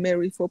this Hail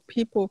Mary for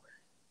people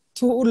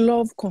to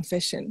love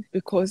confession,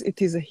 because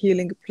it is a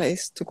healing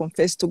place to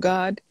confess to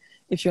God.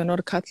 If you're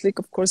not Catholic,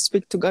 of course,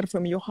 speak to God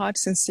from your heart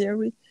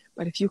sincerely.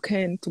 But if you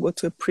can, to go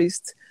to a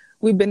priest.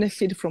 We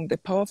benefit from the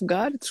power of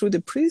God through the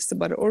priest,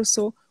 but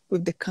also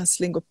with the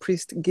counseling a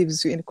priest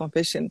gives you in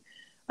confession.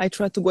 I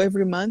try to go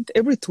every month,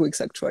 every 2 weeks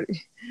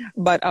actually.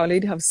 But Our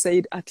Lady have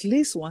said at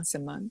least once a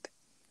month.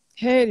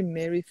 Hail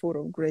Mary, full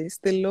of grace,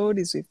 the Lord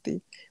is with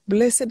thee.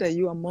 Blessed are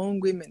you among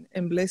women,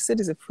 and blessed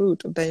is the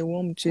fruit of thy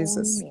womb,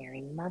 Jesus. Holy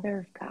Mary, Mother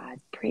of God,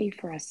 pray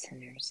for us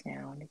sinners,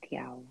 now and at the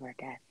hour of our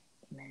death.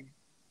 Amen.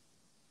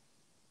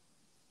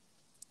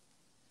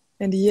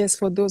 And yes,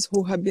 for those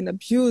who have been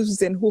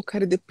abused and who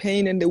carry the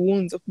pain and the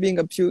wounds of being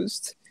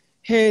abused.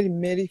 Hail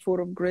Mary, full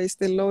of grace,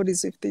 the Lord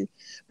is with thee.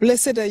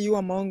 Blessed are you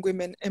among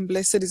women, and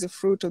blessed is the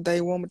fruit of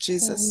thy womb,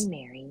 Jesus.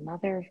 Holy Mary,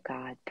 Mother of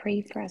God,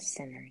 pray for us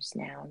sinners,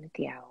 now and at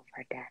the hour of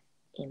our death.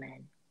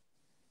 Amen.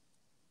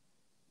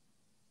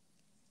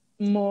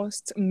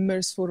 Most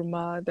merciful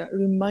Mother,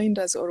 remind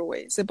us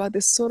always about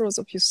the sorrows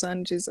of your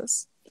Son,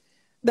 Jesus.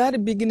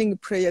 That beginning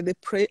prayer,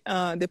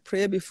 the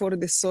prayer before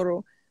the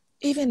sorrow,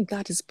 even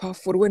that is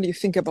powerful when you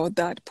think about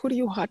that. Put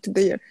your heart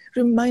there.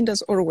 Remind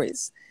us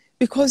always.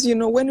 Because,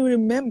 when we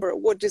remember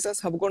what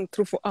Jesus have gone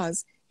through for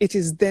us, it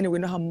is then we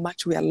know how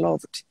much we are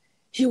loved.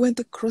 He went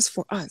to the cross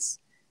for us.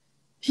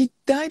 He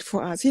died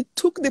for us. He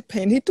took the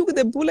pain. He took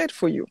the bullet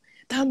for you.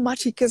 How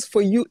much he cares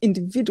for you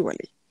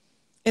individually.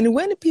 And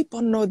when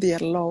people know they are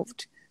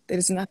loved, there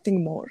is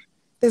nothing more.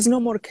 There's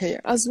no more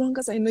care. As long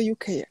as I know you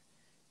care.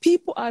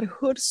 People are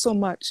hurt so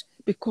much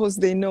because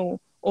they know,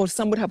 or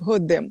somebody have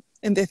hurt them,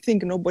 and they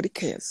think nobody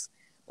cares.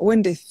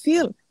 When they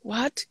feel,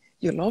 what?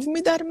 You love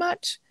me that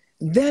much?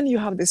 Then you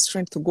have the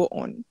strength to go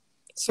on.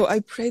 So I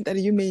pray that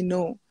you may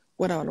know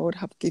what our Lord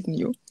have given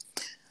you.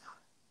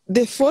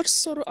 The fourth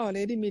sorrow, Our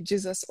Lady met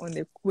Jesus on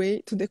the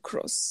way to the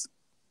cross.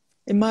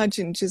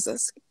 Imagine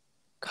Jesus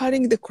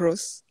carrying the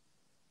cross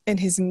and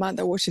his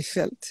mother, what she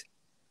felt,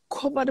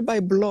 covered by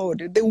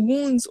blood, the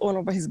wounds all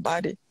over his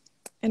body.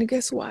 And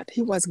guess what?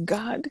 He was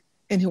God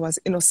and he was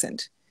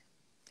innocent.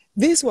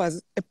 This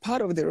was a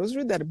part of the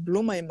rosary that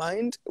blew my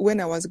mind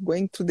when I was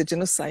going through the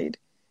genocide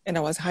and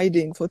I was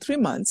hiding for 3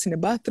 months in a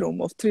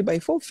bathroom of 3 by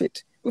 4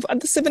 feet with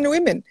other 7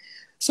 women.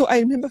 So I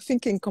remember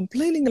thinking,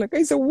 complaining, like,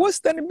 it's worse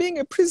than being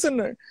a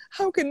prisoner.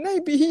 How can I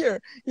be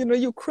here? You know,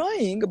 you're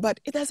crying, but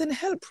it doesn't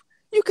help.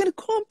 You can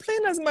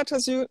complain as much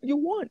as you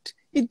want.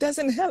 It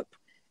doesn't help.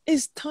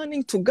 It's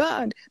turning to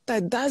God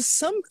that does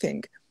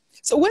something.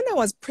 So when I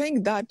was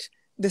praying that,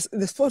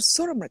 the fourth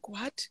sorrow, I'm like,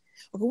 what?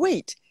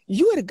 Wait,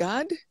 you are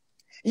God?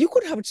 You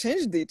could have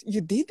changed it. You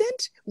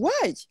didn't?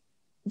 Why?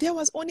 There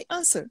was only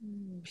answer.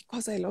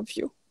 Because I love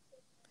you.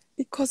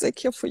 Because I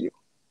care for you.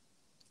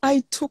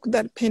 I took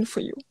that pain for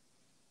you.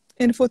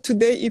 And for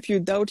today, if you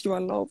doubt you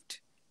are loved,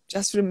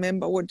 just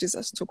remember what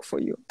Jesus took for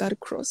you, that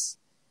cross.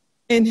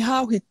 And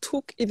how he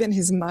took even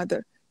his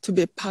mother to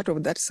be a part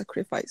of that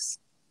sacrifice.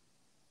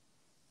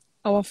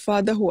 Our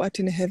Father who art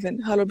in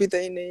heaven, hallowed be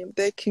thy name.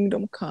 Thy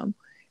kingdom come.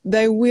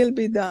 Thy will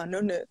be done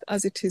on earth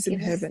as it is in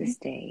heaven. Give us this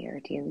day our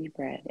daily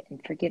bread, and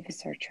forgive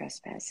us our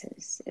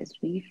trespasses, as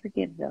we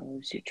forgive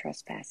those who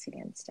trespass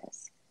against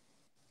us.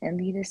 And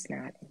lead us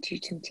not into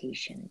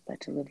temptation, but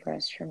deliver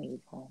us from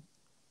evil.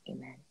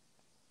 Amen.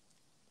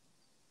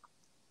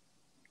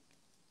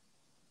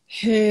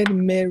 Hail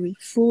Mary,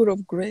 full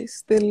of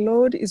grace, the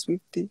Lord is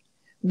with thee.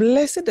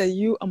 Blessed are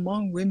you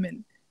among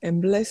women,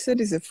 and blessed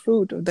is the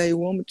fruit of thy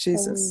womb,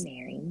 Jesus. Holy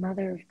Mary,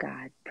 Mother of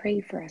God, pray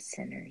for us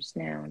sinners,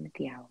 now and at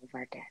the hour of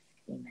our death.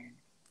 Amen.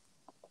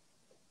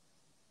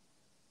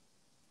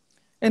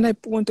 And I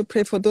want to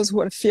pray for those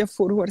who are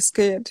fearful, who are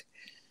scared.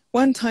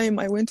 One time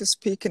I went to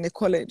speak in a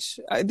college.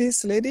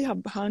 This lady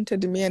had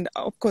haunted me, and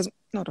of course,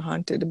 not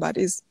haunted, but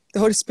the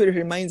Holy Spirit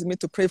reminds me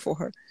to pray for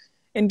her.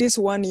 And this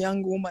one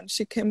young woman,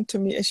 she came to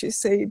me and she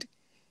said,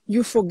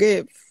 you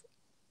forgave,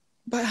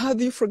 but how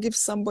do you forgive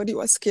somebody you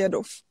are scared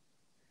of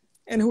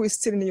and who is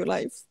still in your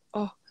life?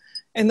 Oh,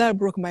 and that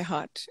broke my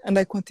heart. And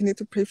I continued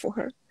to pray for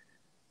her.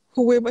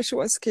 Whoever she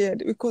was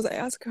scared, because I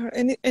asked her,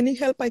 any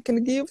help I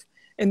can give?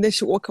 And then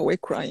she walked away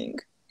crying.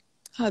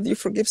 How do you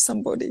forgive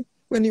somebody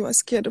when you are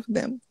scared of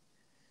them?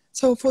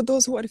 So for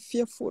those who are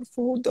fearful,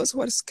 for those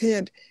who are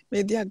scared,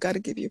 may their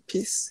God give you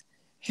peace.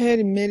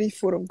 Hail Mary,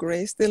 full of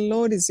grace, the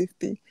Lord is with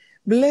thee.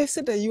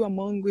 Blessed are you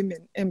among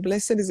women, and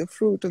blessed is the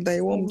fruit of thy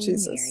womb, Holy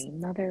Jesus. Mary,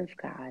 Mother of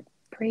God,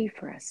 pray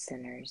for us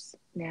sinners,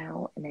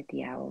 now and at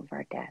the hour of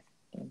our death.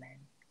 Amen.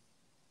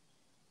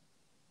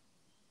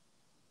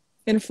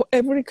 And for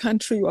every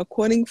country you are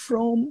calling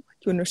from,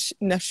 your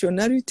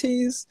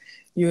nationalities,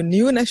 your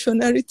new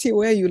nationality,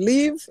 where you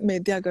live, may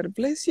their God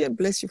bless you and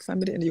bless your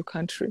family and your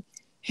country.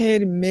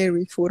 Hail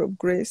Mary, full of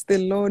grace, the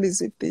Lord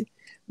is with thee.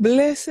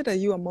 Blessed are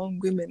you among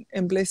women,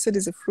 and blessed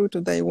is the fruit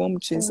of thy womb,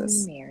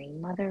 Jesus. Holy Mary,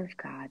 Mother of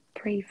God,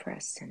 pray for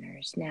us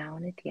sinners, now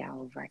and at the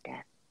hour of our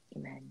death.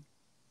 Amen.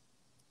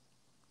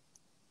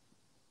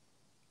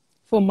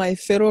 For my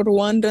fellow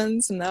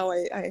Rwandans, now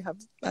I have,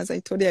 as I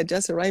told you, I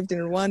just arrived in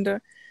Rwanda.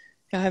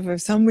 I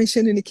have some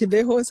mission in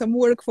Kibeho, some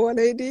work for Our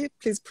Lady.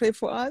 Please pray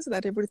for us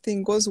that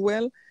everything goes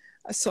well.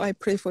 So I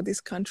pray for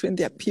this country and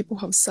their people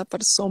who have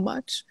suffered so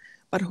much,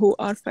 but who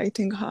are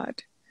fighting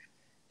hard.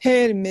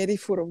 Hail Mary,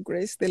 full of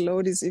grace, the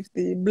Lord is with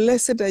thee.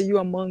 Blessed are you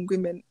among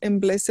women, and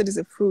blessed is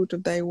the fruit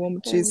of thy womb,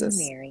 Jesus.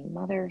 Holy Mary,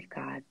 Mother of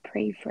God,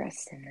 pray for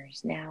us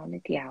sinners, now and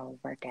at the hour of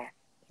our death.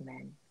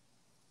 Amen.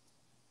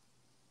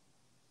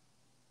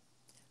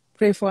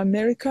 Pray for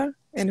America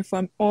and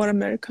for all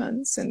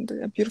Americans and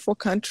a beautiful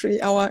country,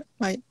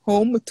 my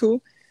home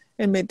too.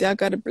 And may their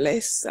God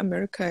bless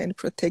America and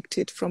protect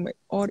it from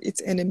all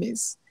its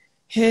enemies.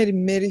 Hail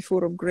Mary,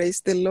 full of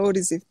grace, the Lord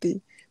is with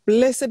thee.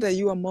 Blessed are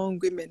you among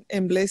women,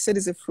 and blessed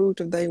is the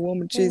fruit of thy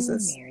womb,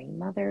 Jesus. Holy Mary,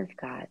 Mother of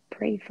God,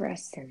 pray for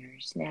us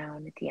sinners, now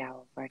and at the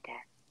hour of our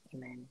death.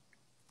 Amen.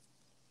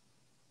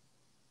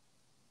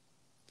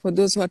 For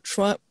those who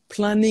are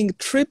planning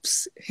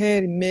trips,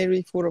 Hail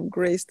Mary, full of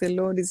grace, the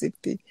Lord is with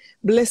thee.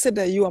 Blessed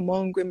are you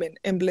among women,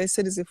 and blessed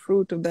is the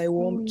fruit of thy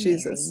womb, Holy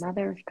Jesus. Mary,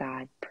 Mother of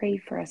God, pray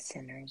for us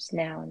sinners,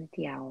 now and at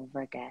the hour of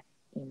our death.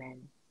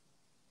 Amen.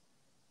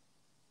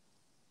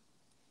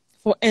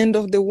 For end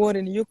of the war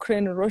in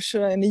Ukraine,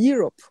 Russia, and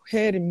Europe,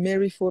 Hail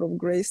Mary, full of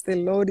grace, the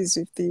Lord is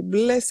with thee.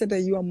 Blessed are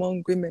you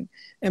among women,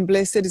 and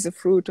blessed is the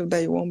fruit of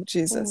thy womb,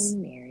 Jesus.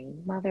 Holy Mary,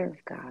 Mother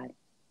of God,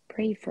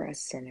 pray for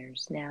us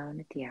sinners, now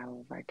and at the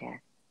hour of our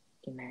death.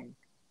 Amen.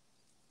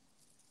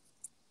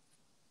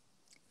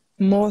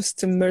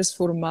 Most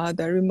merciful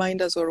Mother,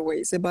 remind us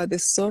always about the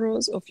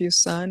sorrows of your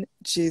Son,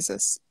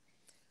 Jesus.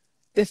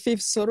 The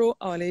fifth sorrow,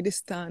 Our Lady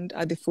stand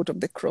at the foot of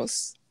the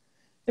cross.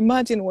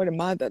 Imagine what a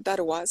mother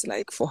that was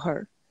like for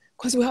her,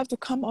 because we have to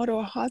come out of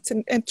our hearts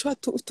and try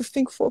to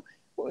think for,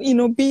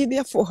 be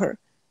there for her.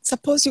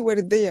 Suppose you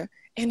were there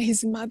and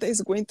his mother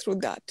is going through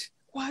that.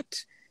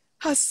 What?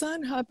 Her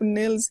son has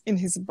nails in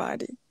his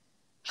body.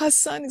 Her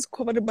son is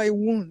covered by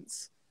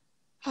wounds.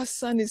 Her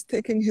son is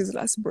taking his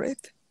last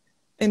breath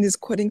and is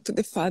calling to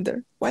the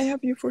Father, why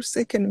have you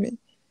forsaken me?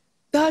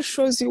 That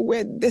shows you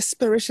where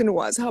desperation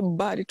was, how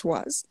bad it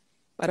was.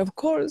 But of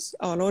course,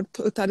 our Lord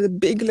taught us a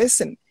big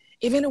lesson.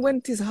 Even when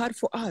it is hard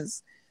for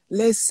us,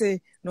 let's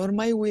say, not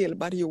my will,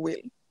 but your will.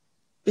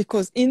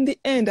 Because in the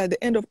end, at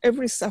the end of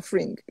every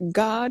suffering,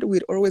 God will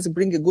always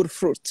bring a good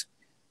fruit.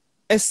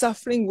 A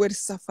suffering word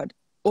suffered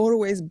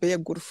always bear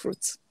good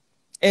fruits.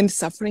 And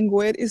suffering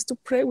word is to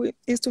pray with,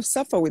 is to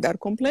suffer without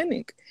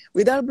complaining,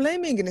 without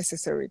blaming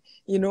necessary.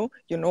 You know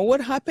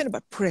what happened,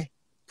 but pray.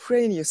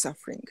 Pray in your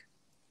suffering.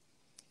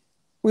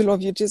 We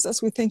love you,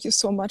 Jesus. We thank you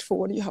so much for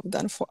what you have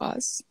done for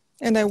us.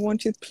 And I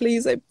want you,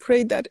 please, I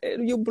pray that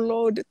your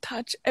blood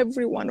touch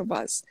every one of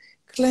us.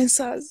 Cleanse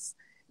us,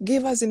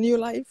 give us a new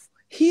life,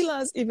 heal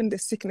us even the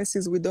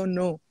sicknesses we don't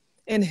know,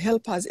 and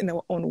help us in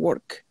our own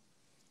work.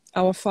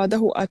 Our Father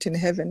who art in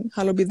heaven,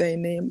 hallowed be thy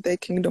name, thy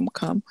kingdom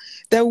come.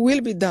 Thy will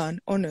be done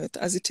on earth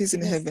as it is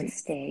in heaven. Give us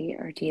this day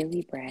our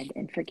daily bread,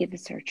 and forgive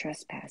us our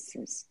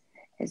trespasses,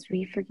 as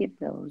we forgive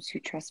those who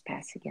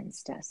trespass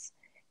against us.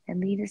 And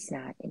lead us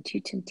not into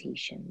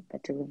temptation,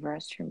 but deliver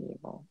us from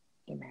evil.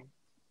 Amen.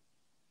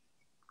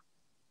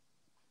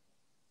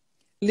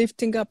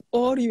 Lifting up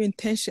all your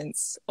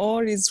intentions,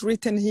 all is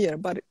written here.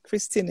 But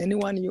Kristin,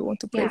 anyone you want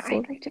to pray for?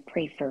 I'd like to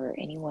pray for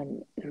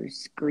anyone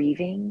who's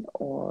grieving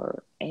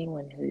or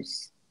anyone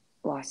who's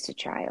lost a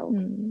child.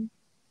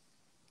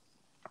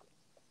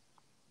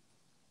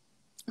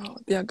 Oh,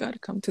 dear God,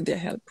 come to their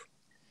help.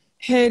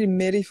 Hail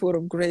Mary, full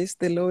of grace,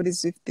 the Lord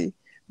is with thee.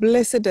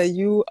 Blessed are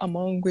you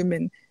among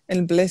women,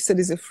 and blessed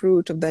is the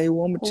fruit of thy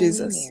womb,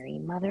 Jesus. Holy Mary,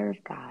 Mother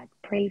of God,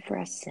 pray for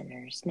us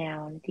sinners,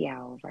 now and at the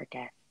hour of our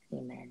death.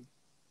 Amen.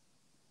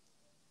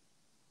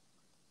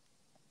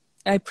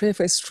 I pray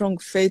for a strong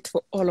faith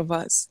for all of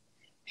us.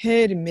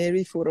 Hail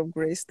Mary, full of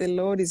grace, the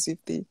Lord is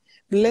with thee.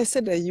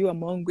 Blessed are you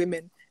among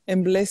women,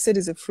 and blessed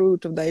is the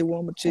fruit of thy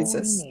womb,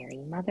 Jesus. Holy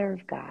Mary, Mother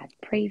of God,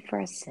 pray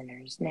for us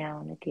sinners, now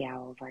and at the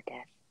hour of our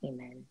death.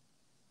 Amen.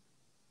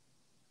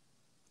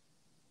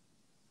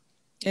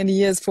 And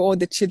yes, for all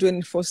the children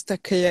in foster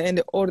care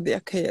and all their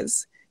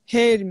cares.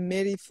 Hail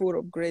Mary, full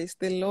of grace,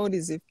 the Lord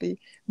is with thee.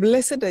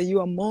 Blessed are you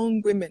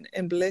among women,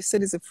 and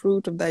blessed is the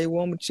fruit of thy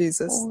womb,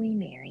 Jesus. Holy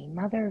Mary,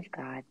 Mother of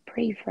God,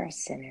 pray for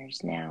us sinners,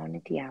 now and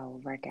at the hour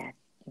of our death.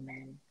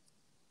 Amen.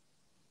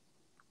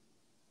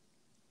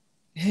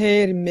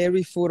 Hail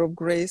Mary, full of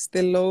grace,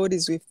 the Lord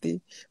is with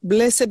thee.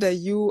 Blessed are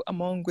you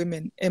among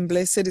women, and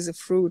blessed is the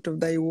fruit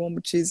of thy womb,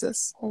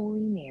 Jesus.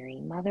 Holy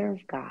Mary, Mother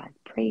of God,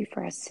 pray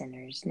for us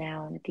sinners,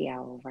 now and at the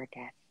hour of our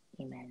death.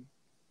 Amen.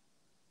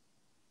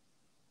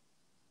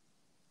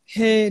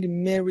 Hail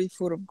Mary,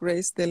 full of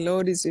grace, the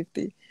Lord is with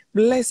thee.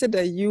 Blessed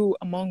are you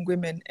among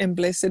women, and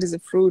blessed is the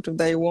fruit of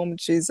thy womb,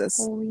 Jesus.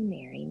 Holy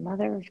Mary,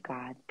 Mother of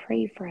God,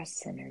 pray for us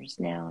sinners,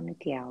 now and at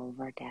the hour of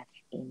our death.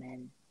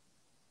 Amen.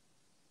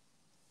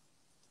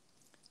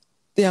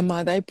 Dear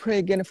Mother, I pray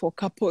again for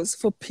couples,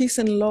 for peace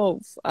and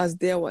love, as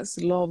there was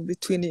love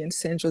between you and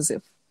Saint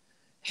Joseph.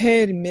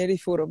 Hail Mary,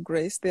 full of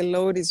grace, the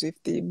Lord is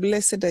with thee.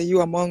 Blessed are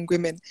you among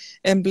women,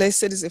 and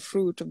blessed is the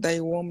fruit of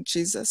thy womb,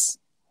 Jesus.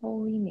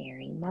 Holy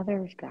Mary, Mother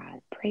of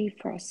God, pray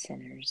for us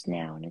sinners,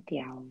 now and at the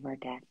hour of our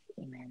death.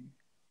 Amen.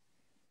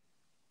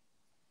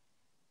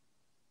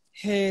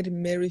 Hail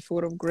Mary,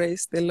 full of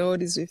grace, the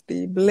Lord is with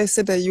thee.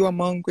 Blessed are you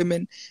among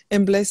women,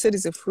 and blessed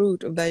is the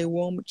fruit of thy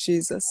womb,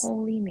 Jesus.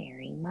 Holy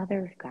Mary,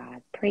 Mother of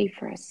God, pray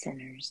for us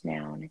sinners,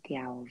 now and at the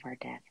hour of our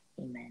death.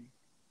 Amen.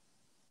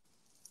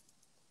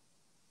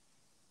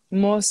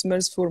 Most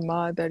merciful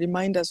Mother,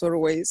 remind us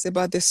always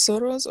about the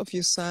sorrows of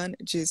your Son,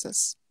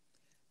 Jesus.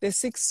 The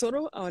sixth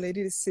sorrow, Our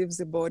Lady receives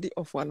the body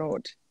of our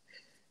Lord.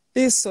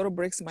 This sorrow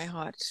breaks my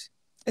heart,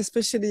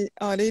 especially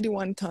Our Lady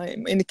one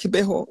time in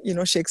Kibeho,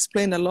 she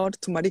explained a lot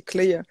to Marie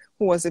Claire,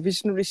 who was a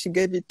visionary she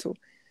gave it to.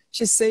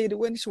 She said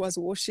when she was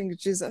washing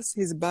Jesus,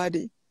 his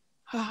body,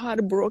 her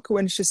heart broke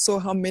when she saw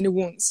how many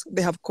wounds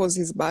they have caused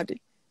his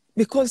body,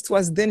 because it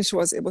was then she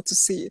was able to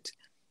see it.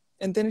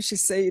 And then she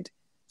said,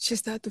 she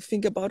started to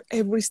think about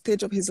every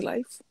stage of his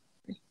life.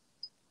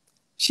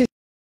 She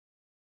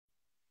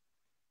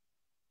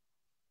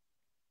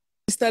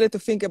started to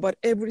think about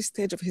every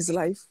stage of his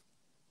life,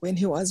 when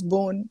he was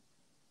born,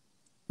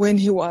 when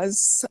he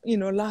was,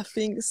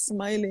 laughing,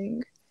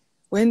 smiling,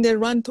 when they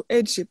ran to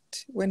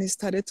Egypt, when he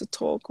started to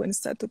talk, when he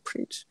started to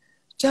preach,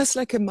 just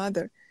like a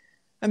mother.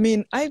 I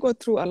mean, I go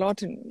through a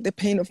lot in the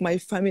pain of my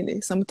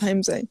family.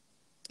 Sometimes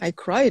I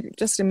cried,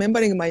 just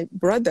remembering my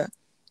brother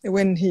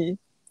when he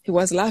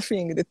was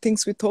laughing, the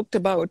things we talked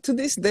about. To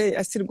this day,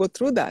 I still go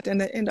through that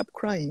and I end up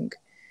crying.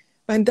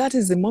 And that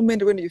is the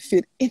moment when you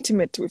feel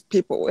intimate with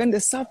people, when the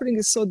suffering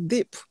is so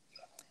deep.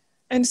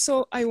 And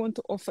so I want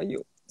to offer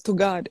you to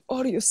God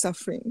all your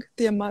suffering,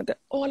 dear Mother,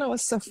 all our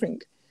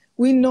suffering.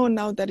 We know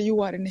now that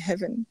you are in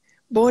heaven,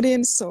 body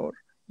and soul.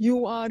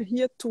 You are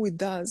here too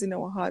with us in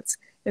our hearts,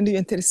 and you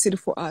intercede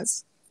for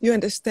us. You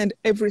understand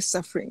every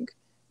suffering.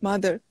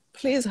 Mother,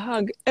 please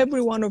hug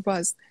every one of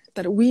us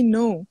that we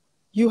know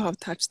you have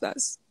touched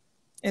us.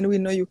 And we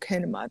know you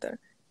can, Mother.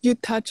 You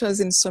touch us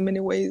in so many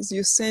ways.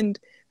 You send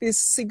these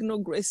signal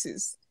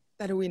graces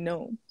that we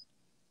know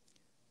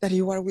that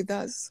you are with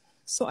us.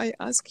 So I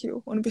ask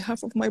you on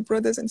behalf of my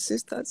brothers and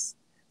sisters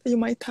that you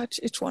might touch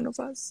each one of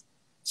us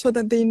so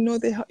that they know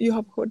you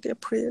have heard their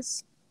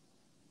prayers.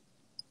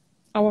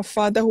 Our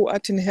Father who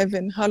art in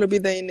heaven, hallowed be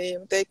thy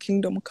name. Thy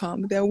kingdom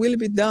come. Thy will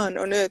be done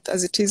on earth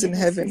as it is in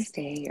heaven. Give us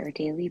this day our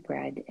daily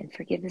bread, and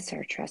forgive us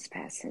our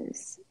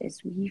trespasses,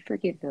 as we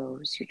forgive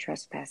those who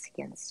trespass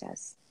against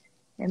us.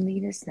 And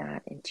lead us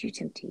not into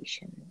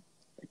temptation,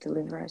 but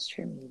deliver us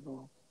from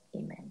evil.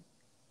 Amen.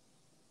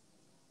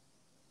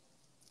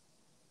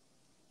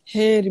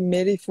 Hail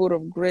Mary, full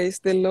of grace,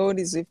 the Lord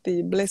is with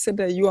thee. Blessed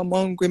are you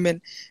among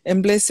women,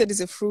 and blessed is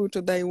the fruit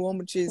of thy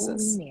womb,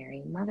 Jesus. Holy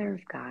Mary, Mother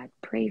of God,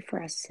 pray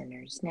for us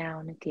sinners, now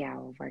and at the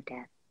hour of our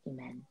death.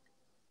 Amen.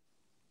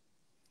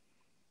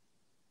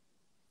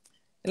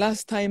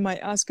 Last time I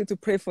asked you to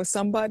pray for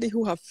somebody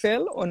who have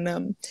fell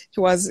on, he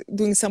was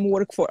doing some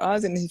work for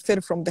us and he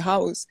fell from the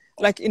house,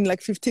 like in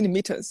 15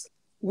 meters.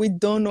 We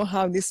don't know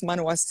how this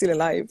man was still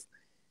alive.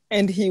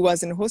 And he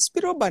was in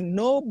hospital, but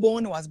no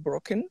bone was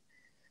broken.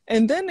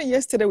 And then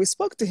yesterday we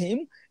spoke to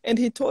him and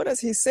he told us,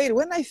 he said,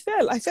 when I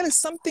felt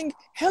something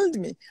held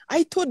me.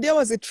 I thought there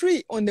was a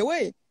tree on the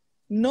way.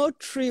 No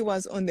tree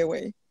was on the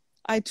way.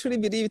 I truly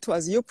believe it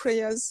was your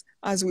prayers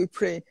as we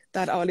pray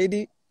that Our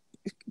Lady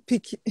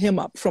pick him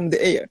up from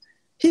the air.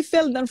 He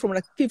fell down from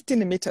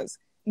 15 meters.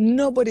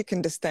 Nobody can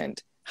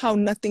understand how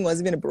nothing was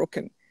even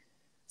broken.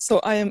 So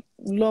I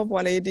love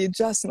Our Lady.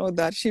 Just know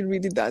that she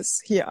really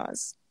does hear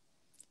us.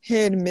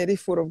 Hail Mary,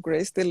 full of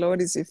grace, the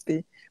Lord is with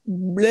thee.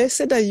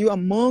 Blessed are you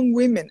among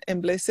women,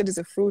 and blessed is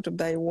the fruit of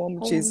thy womb,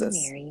 Holy Jesus.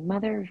 Mary,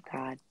 Mother of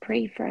God,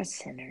 pray for us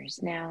sinners,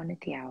 now and at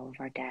the hour of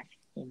our death.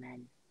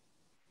 Amen.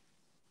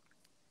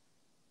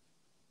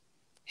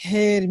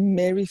 Hail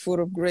Mary, full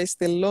of grace,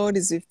 the Lord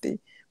is with thee.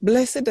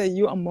 Blessed are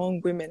you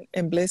among women,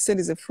 and blessed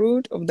is the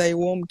fruit of thy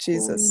womb,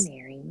 Jesus. Holy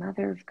Mary,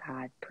 Mother of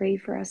God, pray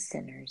for us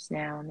sinners,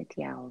 now and at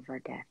the hour of our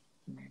death.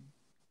 Amen.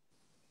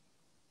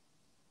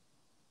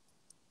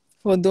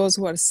 For those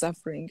who are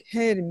suffering,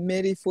 Hail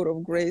Mary, full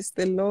of grace,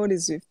 the Lord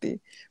is with thee.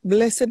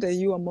 Blessed are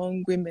you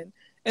among women,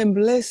 and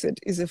blessed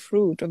is the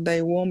fruit of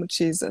thy womb,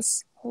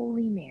 Jesus.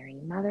 Holy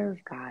Mary, Mother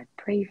of God,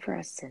 pray for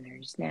us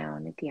sinners, now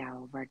and at the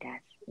hour of our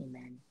death.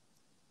 Amen.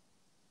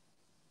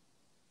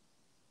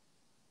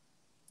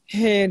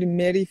 Hail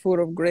Mary,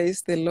 full of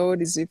grace, the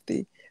Lord is with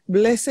thee.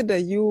 Blessed are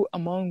you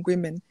among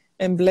women,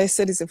 and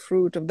blessed is the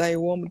fruit of thy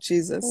womb,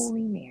 Jesus.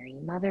 Holy Mary,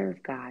 Mother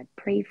of God,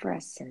 pray for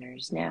us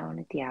sinners, now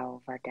and at the hour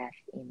of our death.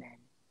 Amen.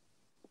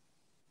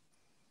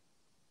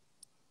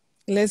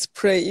 Let's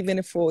pray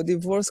even for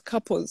divorced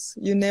couples.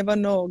 You never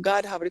know.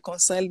 God have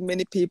reconciled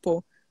many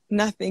people.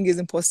 Nothing is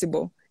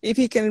impossible. If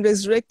he can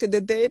resurrect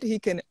the dead, he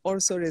can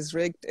also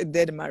resurrect a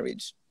dead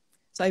marriage.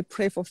 So I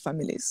pray for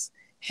families.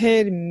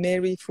 Hail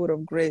Mary, full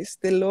of grace,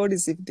 the Lord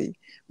is with thee.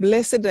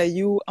 Blessed are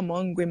you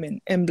among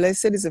women, and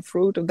blessed is the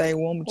fruit of thy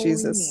womb, Holy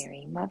Jesus.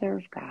 Mary, Mother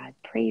of God,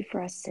 pray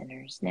for us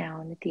sinners, now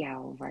and at the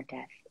hour of our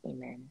death.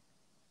 Amen.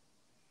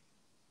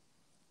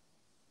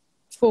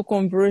 For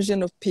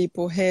conversion of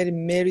people, Hail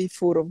Mary,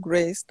 full of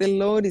grace, the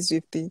Lord is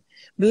with thee.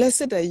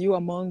 Blessed are you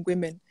among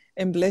women,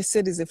 and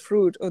blessed is the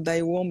fruit of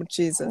thy womb,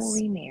 Jesus.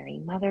 Holy Mary,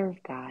 Mother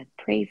of God,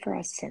 pray for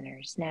us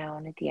sinners, now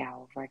and at the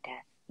hour of our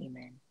death.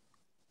 Amen.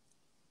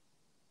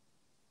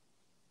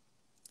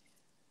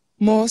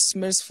 Most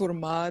merciful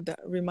Mother,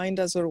 remind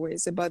us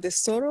always about the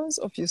sorrows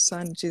of your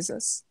Son,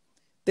 Jesus.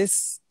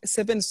 This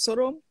seventh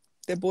sorrow,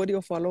 the body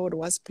of our Lord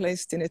was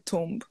placed in a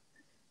tomb.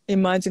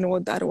 Imagine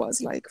what that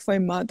was like for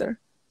a mother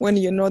when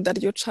you know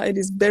that your child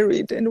is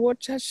buried. And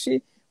what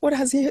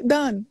has he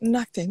done?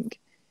 Nothing.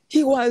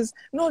 He was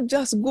not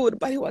just good,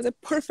 but he was a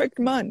perfect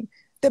man,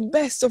 the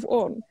best of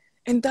all.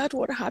 And that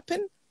what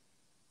happened?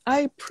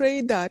 I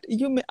pray that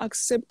you may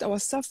accept our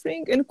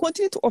suffering and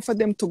continue to offer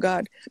them to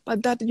God,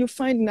 but that you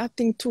find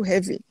nothing too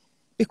heavy.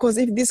 Because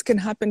if this can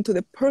happen to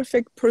the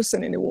perfect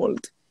person in the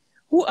world,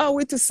 who are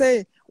we to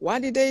say, why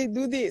did they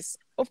do this?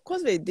 Of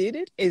course they did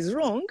it. It's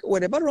wrong.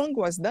 Whatever wrong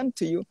was done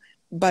to you.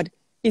 But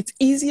it's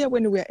easier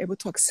when we are able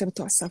to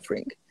accept our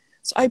suffering.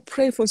 So I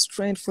pray for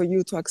strength for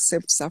you to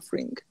accept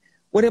suffering,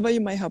 whatever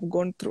you might have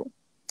gone through.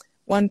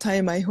 One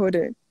time I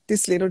heard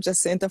this little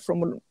Jacinta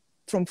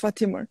from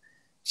Fatima.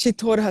 She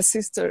told her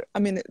sister,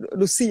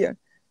 Lucia,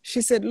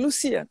 she said,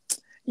 Lucia,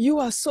 you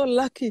are so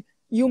lucky.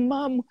 Your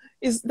mom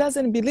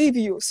doesn't believe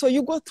you. So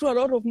you go through a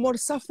lot of more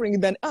suffering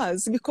than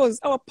us because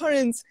our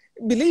parents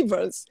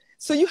believers.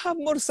 So you have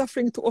more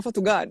suffering to offer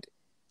to God.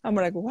 I'm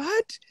like,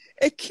 what?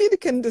 A kid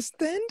can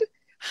understand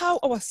how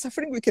our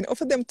suffering, we can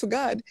offer them to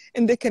God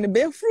and they can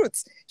bear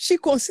fruits. She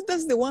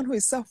considers the one who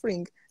is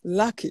suffering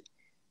lucky.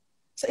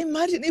 So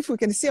imagine if we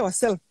can see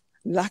ourselves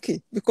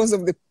lucky because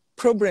of the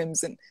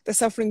problems and the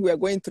suffering we are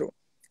going through.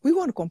 We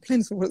won't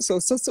complain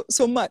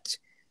so much.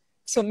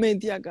 So may,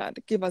 dear God,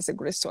 give us the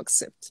grace to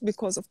accept,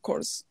 because, of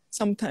course,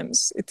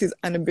 sometimes it is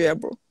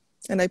unbearable.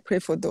 And I pray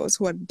for those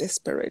who are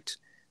desperate,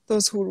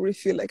 those who really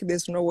feel like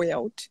there's no way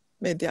out.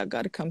 May, dear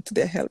God, come to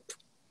their help.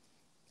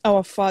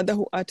 Our Father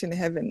who art in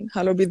heaven,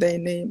 hallowed be thy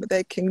name,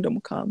 thy kingdom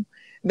come.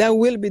 Thy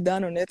will be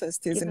done on earth as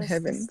it is in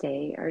heaven. Give us this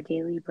day our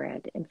daily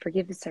bread, and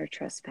forgive us our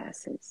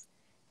trespasses,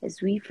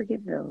 as we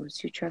forgive those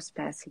who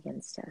trespass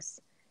against us.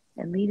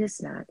 And lead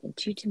us not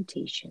into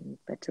temptation,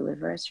 but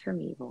deliver us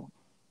from evil.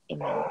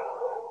 Amen.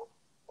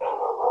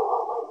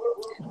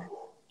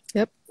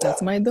 Yep,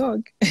 that's my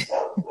dog.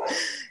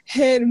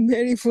 Hail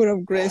Mary, full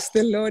of grace,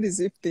 the Lord is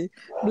with thee.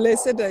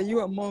 Blessed are you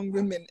among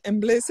women,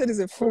 and blessed is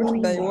the fruit Holy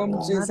of thy Mary, womb,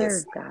 Mother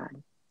Jesus. of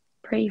God,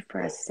 pray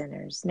for us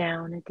sinners,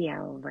 now and at the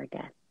hour of our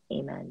death.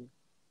 Amen.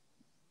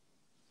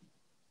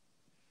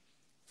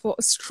 For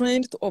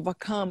strength to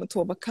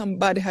overcome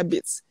bad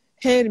habits.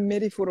 Hail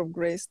Mary, full of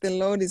grace, the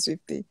Lord is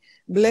with thee.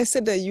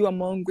 Blessed are you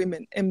among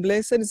women, and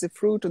blessed is the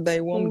fruit of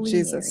thy womb, Holy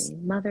Jesus.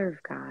 Mary, Mother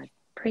of God,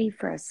 pray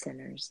for us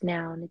sinners,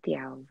 now and at the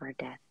hour of our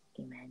death.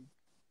 Amen.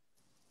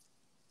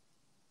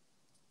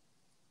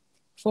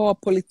 For our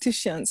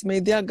politicians,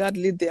 may their God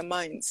lead their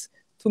minds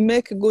to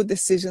make good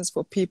decisions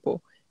for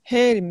people.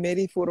 Hail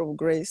Mary, full of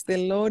grace, the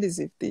Lord is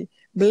with thee.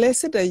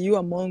 Blessed are you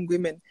among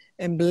women,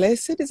 and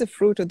blessed is the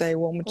fruit of thy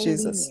womb, Holy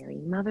Jesus. Mary,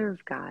 Mother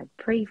of God,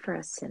 pray for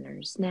us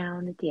sinners, now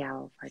and at the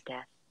hour of our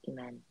death.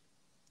 Amen.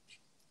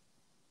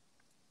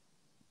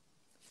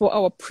 For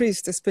our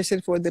priests,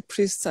 especially for the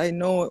priests I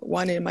know,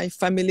 one in my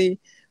family,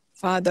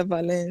 Father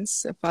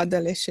Valence,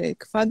 Father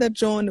Leshek, Father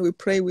John, we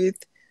pray with.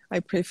 I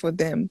pray for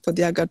them, for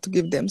their God to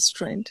give them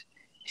strength.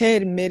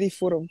 Hail Mary,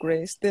 full of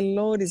grace, the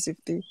Lord is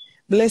with thee.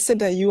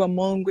 Blessed are you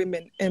among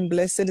women, and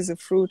blessed is the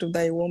fruit of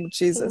thy womb,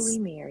 Jesus. Holy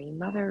Mary,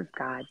 Mother of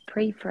God,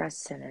 pray for us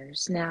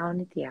sinners, now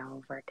and at the hour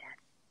of our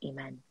death.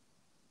 Amen.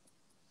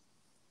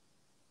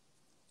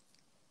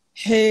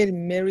 Hail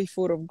Mary,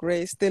 full of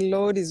grace, the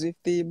Lord is with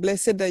thee.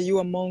 Blessed are you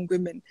among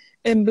women,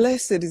 and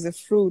blessed is the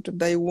fruit of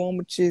thy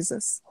womb,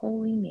 Jesus.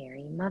 Holy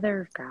Mary,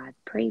 Mother of God,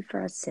 pray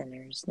for us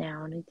sinners,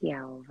 now and at the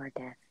hour of our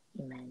death.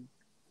 Amen.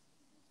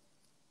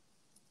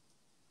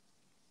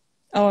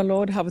 Our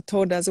Lord have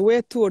told us,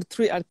 where two or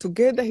three are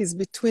together, he's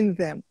between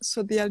them.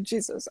 So, dear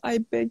Jesus, I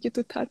beg you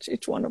to touch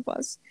each one of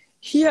us.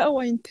 Hear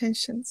our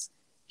intentions.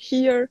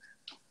 Hear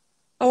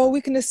our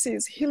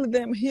weaknesses. Heal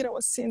them. Heal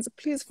our sins.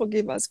 Please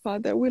forgive us,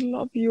 Father. We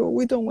love you.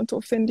 We don't want to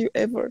offend you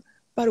ever,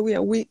 but we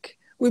are weak.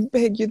 We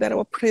beg you that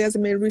our prayers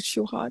may reach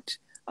your heart.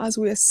 As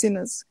we are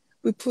sinners,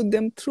 we put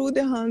them through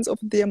the hands of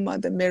dear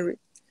Mother Mary.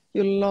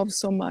 You love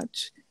so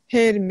much.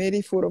 Hail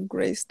Mary, full of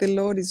grace, the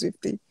Lord is with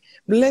thee.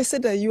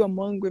 Blessed are you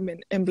among women,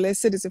 and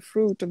blessed is the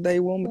fruit of thy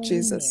womb, Holy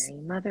Jesus.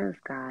 Mary, Mother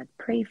of God,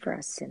 pray for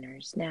us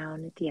sinners, now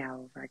and at the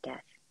hour of our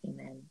death.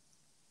 Amen.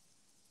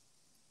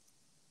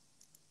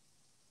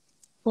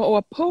 For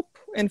our Pope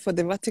and for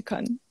the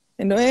Vatican,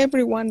 and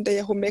everyone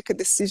there who make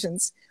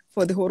decisions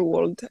for the whole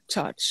world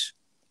church,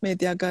 may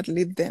their God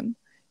lead them.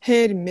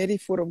 Hail Mary,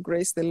 full of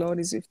grace, the Lord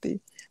is with thee.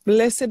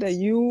 Blessed are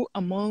you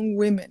among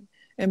women,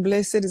 and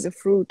blessed is the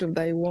fruit of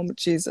thy womb,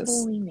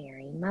 Jesus. Holy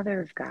Mary, Mother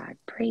of God,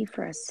 pray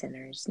for us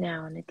sinners,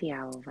 now and at the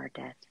hour of our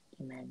death.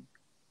 Amen.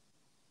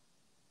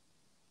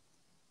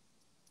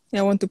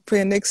 I want to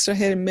pray an extra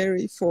Hail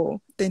Mary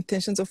for the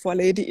intentions of Our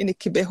Lady in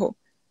Kibeho,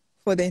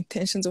 for the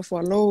intentions of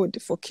our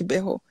Lord for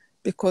Kibeho,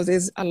 because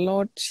there's a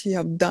lot he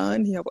have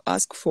done, he have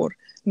asked for,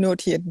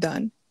 not yet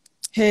done.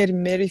 Hail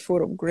Mary,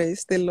 full of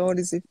grace, the Lord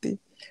is with thee.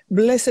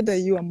 Blessed are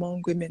you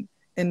among women,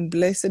 and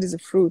blessed is the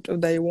fruit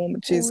of thy womb,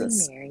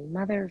 Jesus. Holy Mary,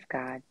 Mother of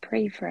God,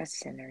 pray for us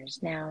sinners,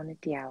 now and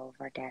at the hour of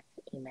our death.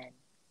 Amen.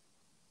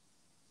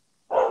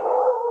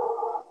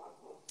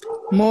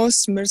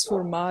 Most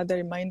merciful Mother,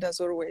 remind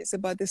us always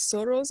about the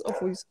sorrows of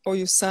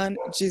your Son,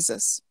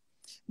 Jesus.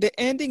 The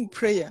ending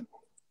prayer,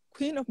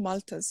 Queen of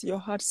Maltas, your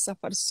heart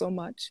suffered so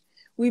much.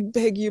 We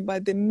beg you, by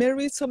the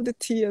merits of the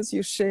tears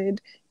you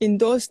shed in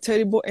those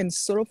terrible and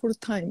sorrowful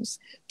times,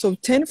 to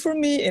obtain for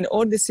me and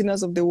all the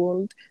sinners of the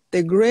world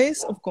the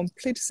grace of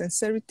complete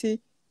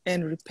sincerity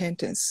and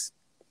repentance.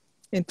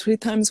 And 3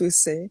 times we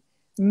say,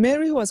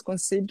 Mary, who was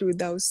conceived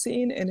without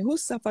sin and who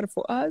suffered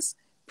for us,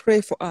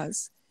 pray for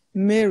us.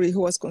 Mary,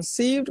 who was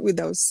conceived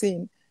without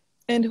sin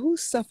and who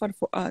suffered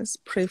for us,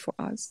 pray for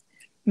us.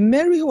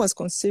 Mary, who was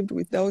conceived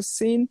without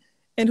sin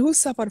and who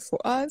suffered for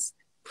us,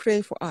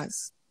 pray for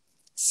us.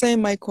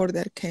 Saint Michael the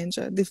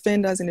Archangel,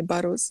 defend us in the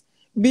battles.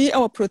 Be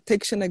our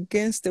protection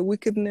against the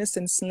wickedness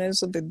and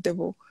snares of the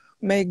devil.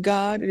 May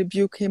God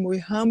rebuke him, we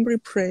humbly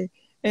pray.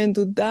 And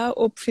do thou,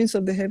 O Prince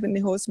of the heavenly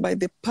host, by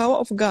the power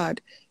of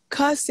God,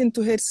 cast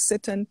into hell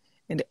Satan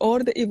and all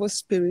the evil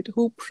spirit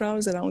who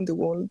prowls around the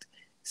world,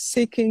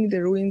 seeking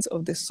the ruins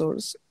of the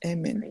souls.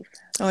 Amen.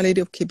 Our Lady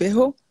of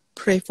Kibeho,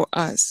 pray for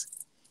us.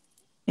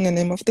 In the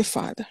name of the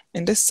Father,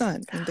 and the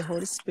Son, and the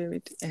Holy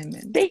Spirit.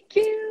 Amen. Thank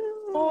you.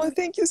 Oh,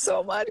 thank you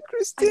so much,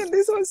 Kristin.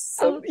 This was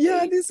so,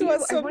 this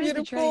was so I wanted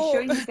beautiful. to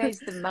try to show you guys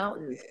the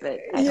mountains, but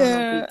I don't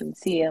know if you can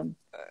see them.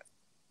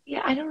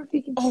 Yeah, I don't know if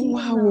you can see them.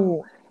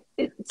 Wow.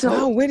 So,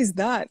 wow, where is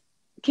that?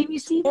 Can you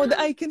see Oh, them?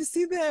 I can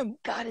see them.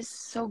 God is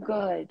so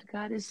good.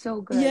 God is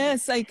so good.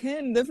 Yes, I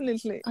can,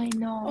 definitely. I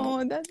know.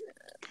 Oh, that.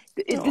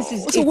 So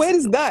It's where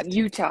is that?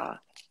 Utah,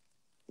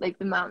 like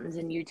the mountains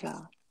in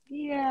Utah.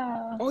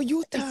 Yeah. Oh,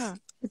 Utah.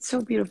 It's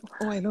so beautiful.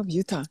 Oh, I love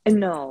Utah.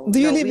 No, Do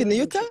you live we in live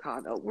in Utah?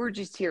 Chicago. We're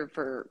just here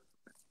for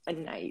a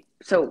night.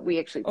 So we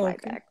actually fly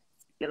Okay. back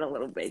in a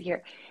little bit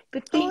here.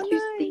 But Oh,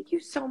 nice. thank you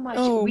so much.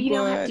 Oh, We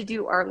now have to good.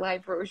 do our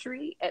live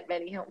rosary at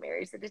many Hail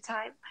Marys at a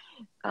time.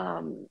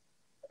 Um,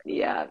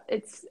 yeah,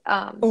 it's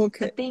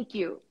Okay. but thank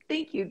you.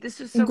 Thank you. This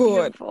was so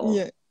Good. beautiful.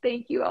 Yeah.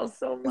 Thank you all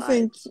so much.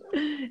 Thank you.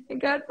 And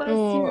God bless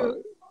Oh,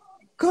 you.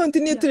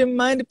 continue Yeah. to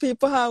remind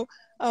people how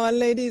Our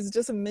Lady is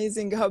just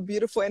amazing, how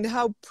beautiful and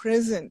how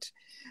present.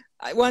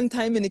 One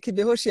time in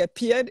Kibeho, she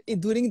appeared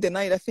during the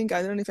night. I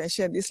don't know if I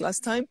shared this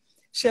last time.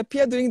 She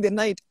appeared during the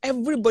night.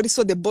 Everybody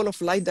saw the ball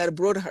of light that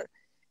brought her.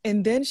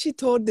 And then she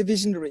told the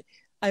visionary,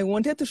 I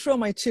wanted to show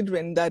my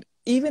children that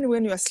even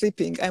when you are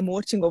sleeping, I'm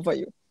watching over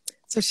you.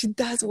 So she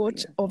does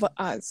watch over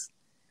us.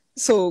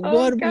 So Oh,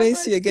 God God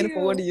bless you bless again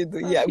for what you. you do.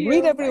 Love Yeah, greet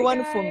you. Bye,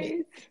 everyone for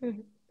me. guys.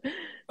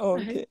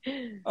 Okay.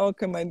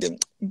 Okay, my dear.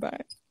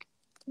 Bye.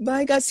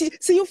 Bye, guys.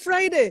 See you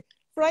Friday.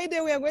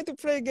 Friday, we are going to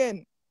pray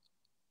again.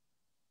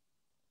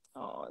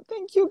 Oh,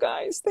 thank you,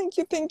 guys. Thank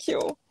you. Thank you.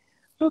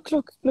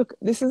 Look.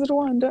 This is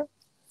Rwanda.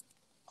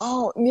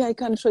 Oh, me, I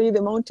can't show you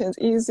the mountains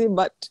easy,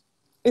 but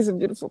it's a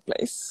beautiful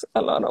place.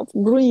 A lot of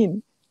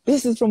green.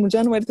 This is from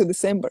January to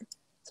December.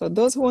 So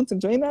those who want to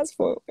join us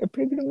for a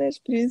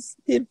pilgrimage, please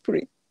feel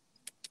free.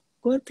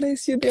 God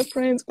bless you, dear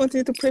friends.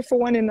 Continue to pray for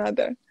one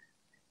another.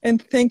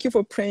 And thank you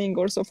for praying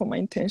also for my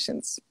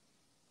intentions.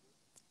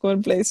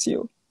 God bless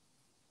you.